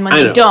episode, and when I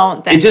they know.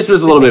 don't, then It just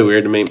was a little bit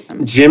weird to me.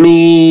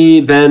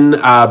 Jimmy then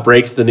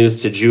breaks the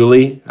news to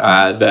Julie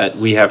that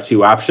we have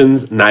two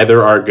options.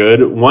 Neither are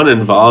good. One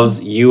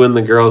involves you and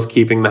the girls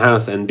keeping the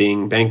house and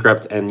being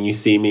bankrupt, and you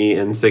see me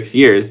in 6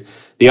 years.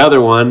 The other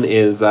one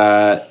is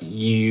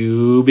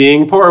you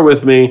being poor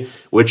with me.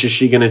 Which is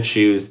she going to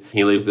choose?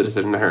 He leaves the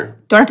decision to her.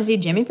 don't have to see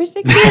Jimmy for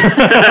 6 years.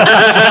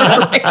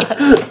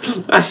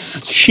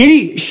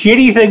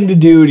 Shitty thing to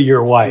do to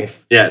your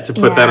wife. Yeah, to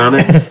put that Yeah. on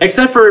it.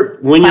 Except for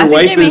when Classic your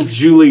wife Jimmy. is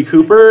Julie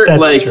Cooper, That's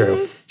like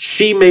true.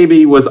 she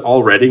maybe was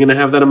already going to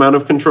have that amount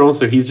of control.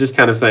 So he's just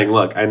kind of saying,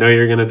 "Look, I know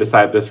you're going to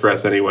decide this for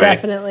us anyway.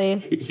 definitely.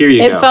 Here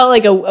you It go." felt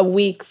like a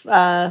weak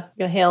a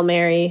Hail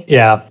Mary.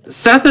 Yeah.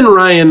 Seth and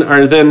Ryan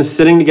are then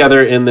sitting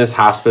together in this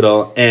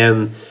hospital,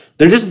 and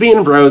they're just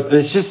being bros, and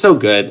it's just so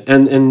good.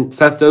 And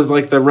Seth does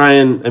like the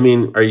Ryan. I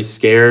mean, are you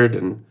scared?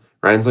 And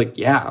Ryan's like,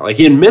 yeah, like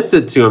he admits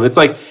it to him. It's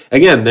like,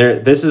 again,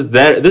 this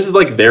is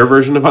like their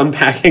version of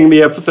unpacking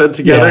the episode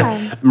together.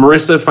 Yeah.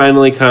 Marissa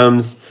finally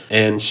comes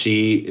and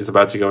she is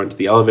about to go into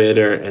the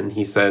elevator and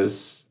he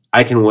says,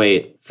 I can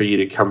wait for you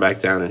to come back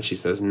down. And she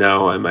says,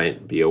 no, I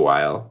might be a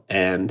while.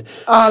 And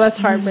that's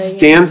heartbreaking.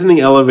 stands in the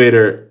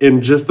elevator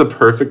in just the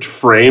perfect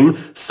frame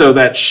so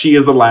that she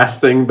is the last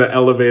thing the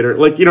elevator,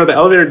 like, you know, the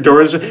elevator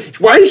doors.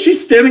 Why is she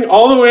standing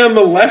all the way on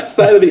the left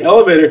side of the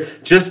elevator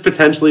just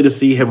potentially to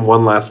see him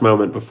one last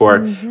moment before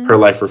her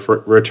life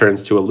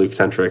returns to a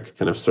Luke-centric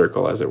kind of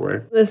circle, as it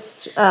were?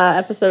 This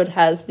episode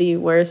has the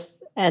worst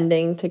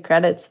ending to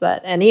credits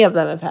that any of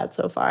them have had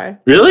so far.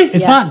 Really?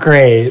 It's not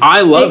great.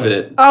 I love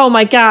it. Oh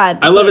my God.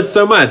 I love it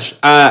so much.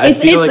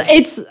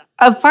 It's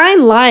a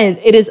fine line.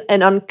 It is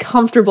an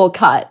uncomfortable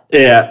cut.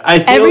 Yeah, I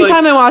feel Every like,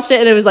 time I watched it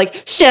and it was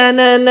like,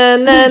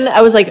 sha-na-na-na,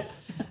 I was like,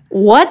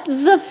 what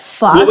the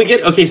fuck?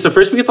 well, so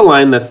first we get the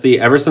line that's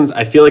ever since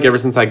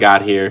I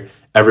got here,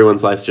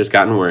 everyone's life's just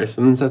gotten worse.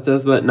 And then Seth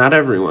says that, not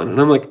everyone. And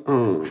I'm like,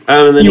 and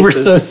then You he were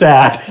says- so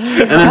sad.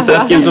 And then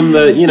Seth gives them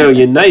the,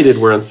 united,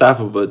 we're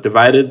unstoppable, but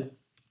divided,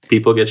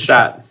 people get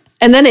shot.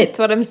 And then That's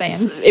what I'm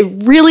saying.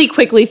 it really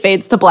quickly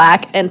fades to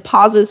black and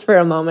pauses for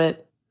a moment.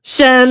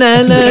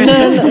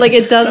 Sha-na-na-na. Like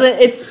it doesn't,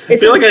 I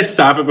feel like I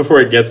stop it before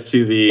it gets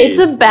to the it's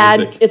a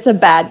music.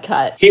 bad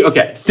cut.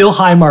 Okay. Still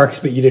high marks,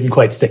 but you didn't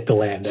quite stick the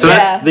landing. So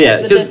that's,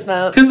 the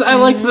dismount. because I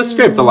liked the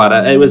script a lot.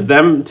 It was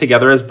them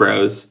together as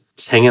bros,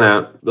 just hanging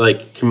out,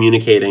 like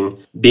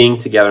communicating, being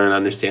together and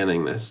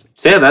understanding this.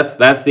 So yeah,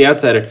 that's The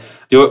Outsider.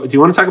 Do you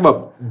want to talk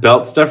about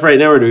belt stuff right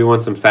now, or do we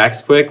want some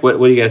facts quick? What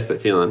are you guys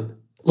feeling?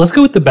 Let's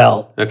go with the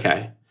belt.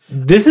 Okay.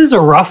 This is a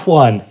rough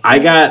one. I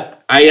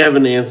have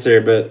an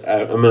answer, but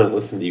I'm going to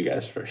listen to you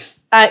guys first.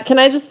 Can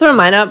I just throw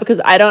mine out?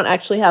 Because I don't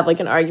actually have like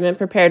an argument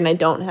prepared and I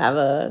don't have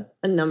a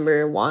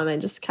number one. I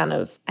just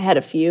I had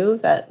a few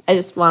that I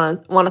just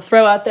want to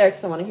throw out there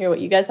because I want to hear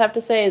what you guys have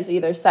to say. Is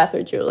either Seth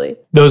or Julie.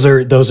 Those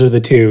are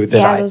the two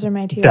that those are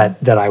my two.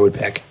 that I would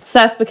pick.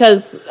 Seth,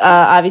 because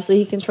obviously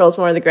he controls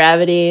more of the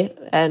gravity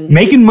and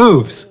Making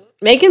moves.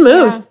 making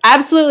moves. Yeah.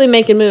 Absolutely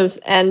making moves.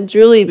 And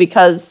Julie,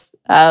 because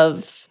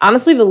of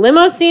honestly the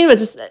limo scene, but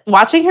just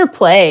watching her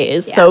play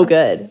is so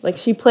good. Like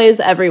she plays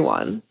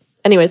everyone.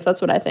 Anyways, that's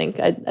what I think.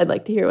 I'd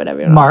like to hear what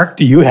everyone else. Mark,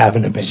 do you have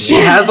an opinion? She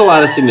has a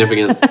lot of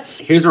significance.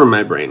 Here's where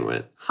my brain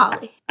went.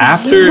 Holly.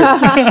 After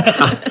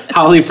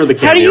Holly for the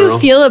cameo How do you role.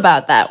 feel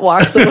about that?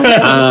 Walks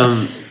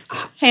away.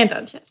 Hand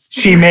on chest.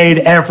 She made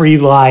every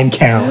line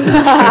count.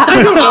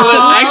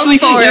 Actually,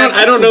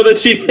 I don't know that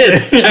she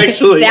did.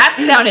 Actually, That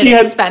sounded she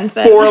had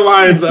expensive. 4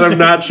 lines, and I'm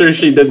not sure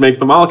she did make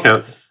them all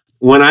count.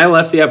 When I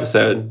left the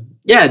episode,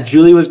 yeah,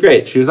 Julie was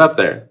great. She was up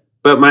there.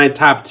 But my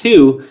top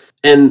 2,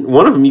 and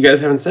one of them you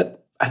guys haven't said,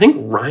 I think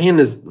Ryan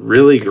is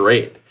really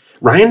great.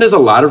 Ryan does a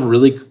lot of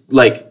really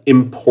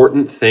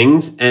important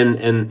things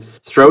and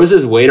throws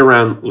his weight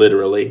around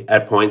literally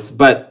at points,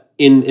 but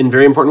in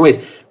very important ways.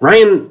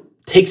 Ryan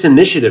takes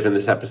initiative in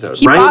this episode.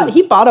 He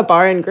bought a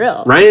bar and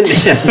grill. Ryan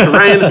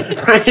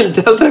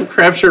does have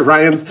Crab Shirt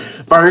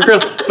Ryan's Bar and Grill,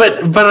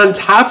 but on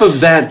top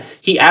of that,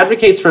 he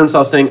advocates for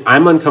himself, saying,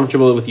 "I'm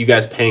uncomfortable with you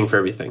guys paying for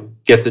everything."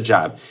 Gets a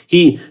job.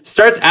 He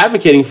starts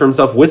advocating for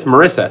himself with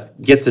Marissa.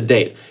 Gets a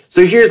date.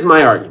 So here's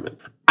my argument.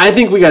 I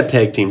think we got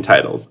tag team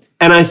titles,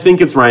 and I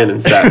think it's Ryan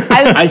and Seth.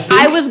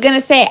 I was going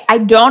to say, I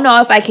don't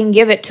know if I can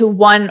give it to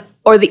one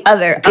or the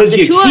other of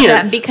the two of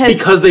them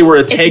because they were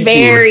a tag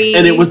team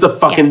and it was the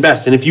fucking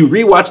best. And if you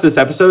rewatch this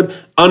episode,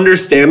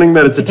 understanding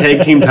that it's a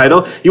tag team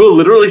title, you will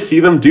literally see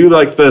them do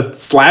like the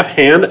slap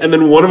hand and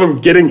then one of them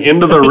getting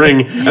into the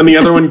ring and the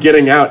other one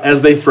getting out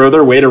as they throw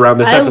their weight around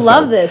this episode. I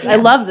love this. I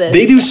love this.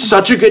 They do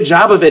such a good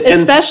job of it.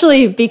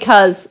 Especially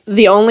because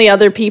the only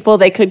other people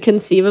they could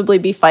conceivably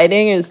be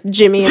fighting is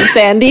Jimmy and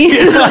Sandy.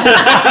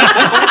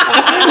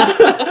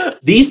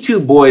 These two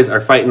boys are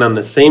fighting on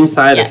the same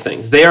side of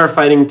things. They are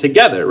fighting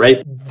together,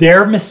 right?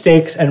 Their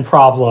mistakes and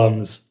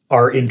problems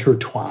are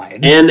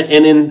intertwined.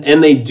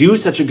 And they do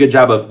such a good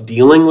job of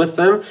dealing with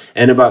them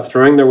and about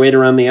throwing their weight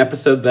around the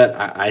episode that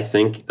I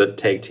think the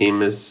tag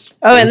team is...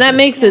 Oh, and that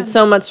makes it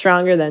so much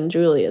stronger than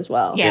Julie as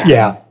well.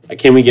 Yeah.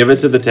 Can we give it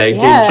to the tag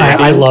team? Yeah.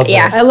 champions? I love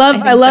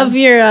this. I love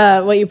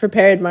your what you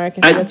prepared, Mark.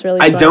 I think that's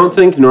really I smart. don't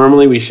think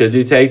normally we should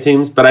do tag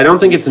teams, but I don't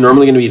think it's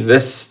normally going to be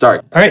this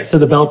stark. All right, so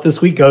the belt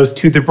this week goes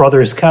to the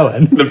brothers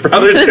Cohen. The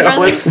brothers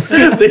going.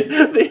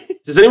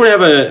 Does anyone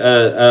have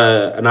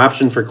an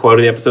option for quote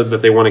of the episode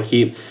that they want to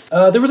keep?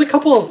 There was a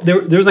couple.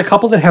 There's a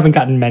couple that haven't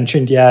gotten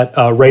mentioned yet.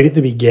 Right at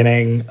the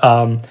beginning,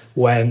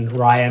 when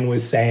Ryan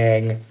was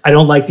saying, "I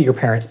don't like that your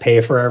parents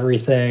pay for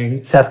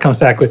everything," Seth comes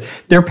back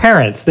with, "They're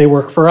parents. They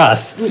work for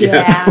us."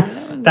 Yeah.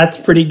 That's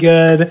pretty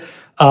good.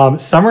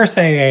 Summer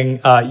saying,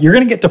 "You're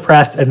going to get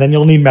depressed, and then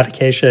you'll need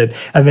medication,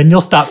 and then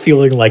you'll stop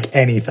feeling like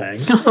anything,"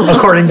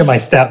 according to my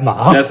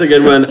stepmom. That's a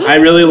good one. I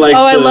really like.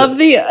 I love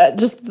the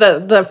just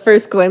the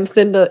first glimpse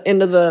into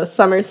the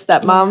Summer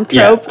stepmom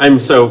trope. Yeah, I'm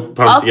so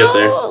pumped to get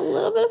there. Also, a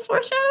little bit of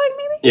foreshadowing,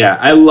 maybe? Yeah,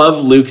 I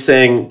love Luke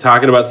saying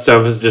talking about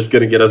stuff is just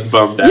going to get us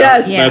bummed out.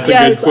 Yes, That's a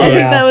yes. good quote. I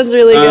think that one's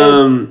really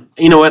good.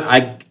 You know what?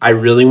 I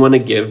really want to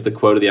give the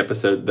quote of the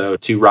episode, though,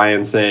 to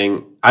Ryan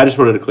saying, I just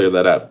wanted to clear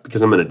that up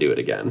because I'm going to do it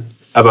again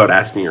about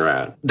asking her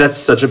out. That's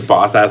such a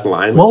boss-ass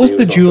line. What was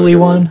the Julie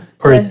one?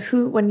 Or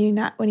When you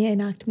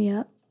knocked me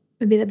up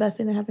would be the best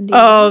thing that happened to you.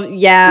 Oh,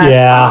 yeah.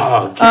 yeah.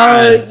 Oh,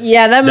 God.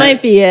 Yeah, that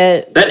might be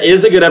it. That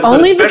is a good episode,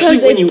 Only especially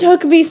because when you... it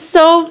took me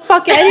so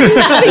fucking... I didn't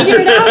even figure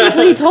it out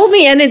until you told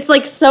me, and it's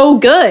like so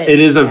good. It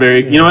is a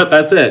very... You know what?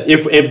 That's it.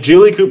 If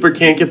Julie Cooper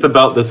can't get the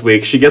belt this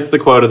week, she gets the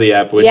quote of the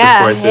ep, which Yeah,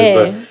 of course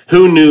hey. is the...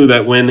 Who knew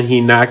that when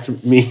he knocked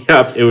me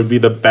up, it would be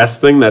the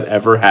best thing that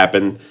ever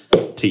happened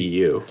to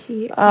you?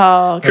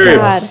 Oh, God.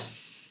 Curbs,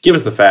 give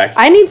us the facts.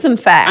 I need some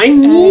facts. I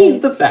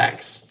need the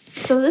facts.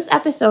 So this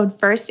episode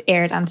first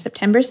aired on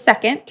September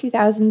 2nd,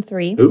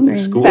 2003. Ooh, We're in-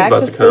 school's Back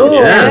about to to come. school.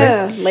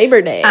 Yeah. Yeah.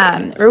 Labor Day.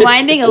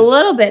 Rewinding a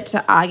little bit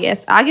to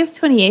August. August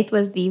 28th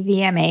was the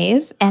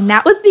VMAs, and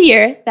that was the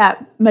year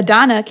that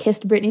Madonna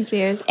kissed Britney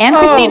Spears and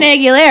Christina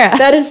Aguilera.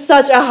 That is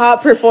such a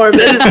hot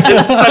performance.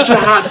 It's such a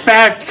hot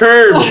fact,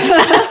 Curbs.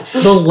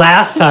 The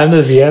last time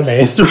the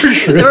VMAs were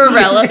true. They were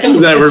relevant.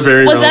 that were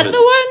very Was that relevant.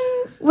 the one?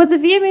 Was the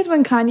VMAs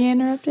when Kanye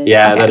interrupted?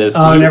 Yeah, Okay. that is.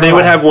 Oh, never they would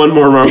mind. have one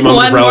more moment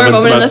One of more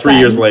relevance moment in about the 3 sun.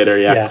 years later.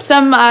 Yeah. Yeah.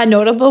 Some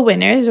notable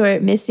winners were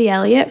Missy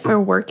Elliott for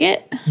Work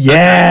It,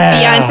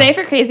 Yeah. Beyonce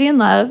for Crazy in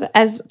Love,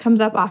 as comes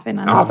up often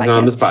on this Often podcast.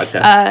 on this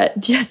podcast.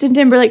 Justin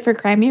Timberlake for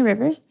Cry Me a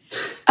River,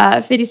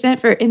 50 Cent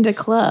for Into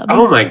Club.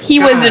 Oh my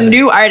He was a God.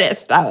 new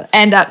artist, though.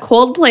 And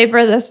Coldplay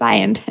for The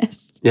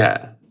Scientist.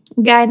 Yeah.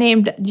 A guy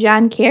named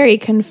John Kerry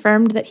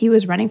confirmed that he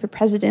was running for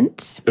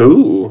president.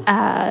 Ooh.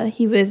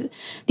 He was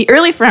the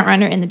early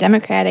frontrunner in the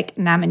Democratic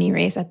nominee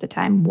race at the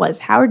time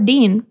was Howard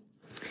Dean.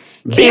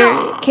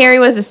 Kerry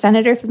was a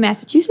senator from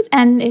Massachusetts,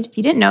 and if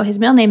you didn't know, his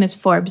middle name is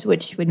Forbes,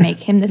 which would make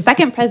him the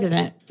second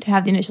president to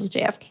have the initials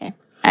JFK,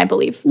 I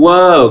believe.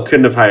 Whoa.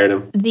 Couldn't have hired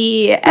him.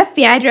 The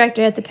FBI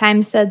director at the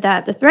time said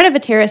that the threat of a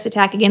terrorist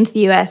attack against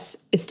the U.S.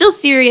 is still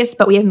serious,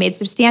 but we have made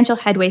substantial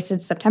headway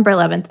since September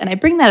 11th. And I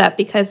bring that up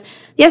because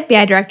the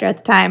FBI director at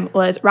the time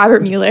was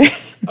Robert Mueller.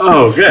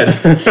 Oh, good.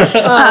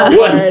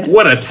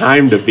 what a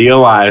time to be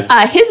alive.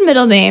 His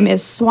middle name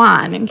is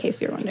Swan, in case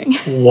you're wondering.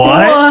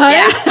 What?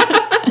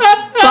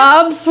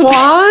 Bob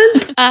Swan?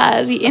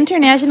 The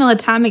International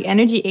Atomic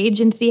Energy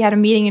Agency had a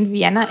meeting in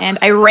Vienna, and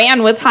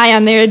Iran was high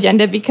on their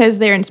agenda because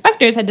their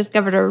inspectors had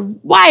discovered a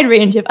wide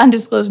range of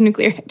undisclosed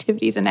nuclear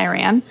activities in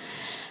Iran.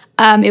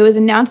 It was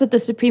announced that the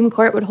Supreme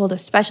Court would hold a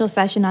special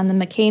session on the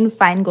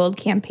McCain-Feingold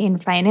campaign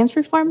finance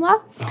reform law.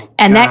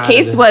 And that God.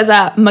 case was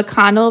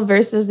McConnell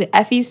versus the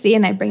FEC,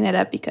 and I bring that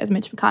up because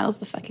Mitch McConnell's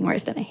the fucking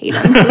worst, and I hate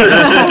him.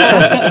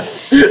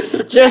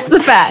 Just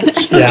the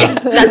facts. Yeah.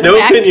 No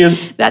fact.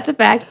 opinions. That's a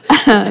fact.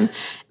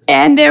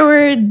 And there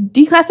were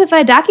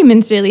declassified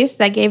documents released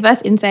that gave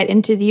us insight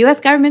into the U.S.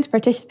 government's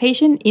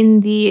participation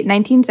in the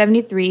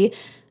 1973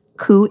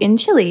 coup in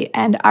Chile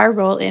and our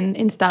role in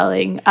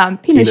installing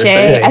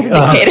Pinochet as a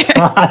dictator.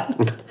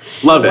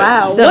 Love it.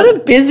 Wow, So- what a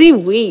busy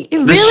week. It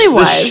The, really the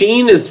was.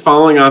 sheen is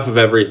falling off of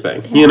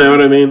everything. You know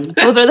what I mean?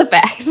 Those are the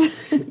facts.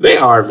 They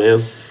are,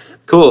 man.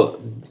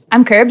 Cool.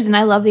 I'm Curbs, and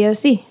I love the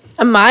OC.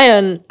 I'm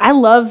Mayan. I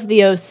love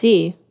the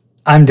OC.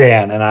 I'm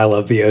Dan, and I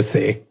love the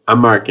OC. I'm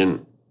Mark,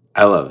 and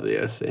I love the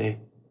OC.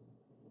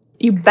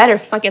 You better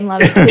fucking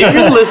love it, too. If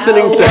you're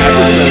listening to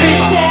episode...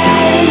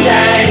 Pretend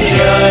I'm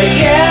your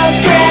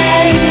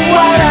girlfriend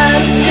while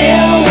I'm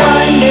still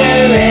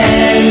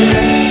wondering,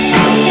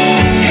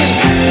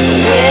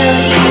 will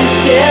you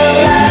still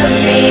love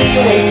me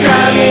when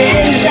summer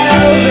is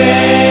over?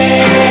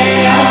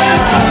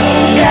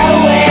 The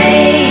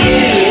way you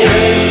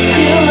used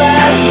to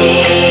love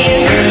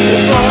me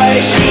before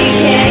she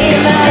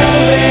came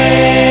over.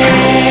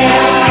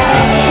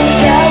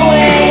 The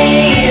way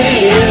you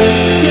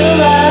used to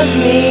love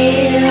me,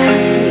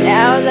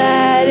 now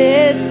that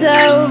it's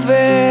over.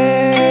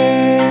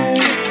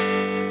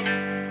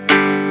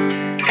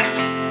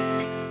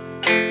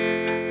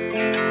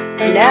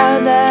 Now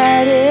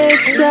that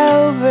it's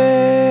over.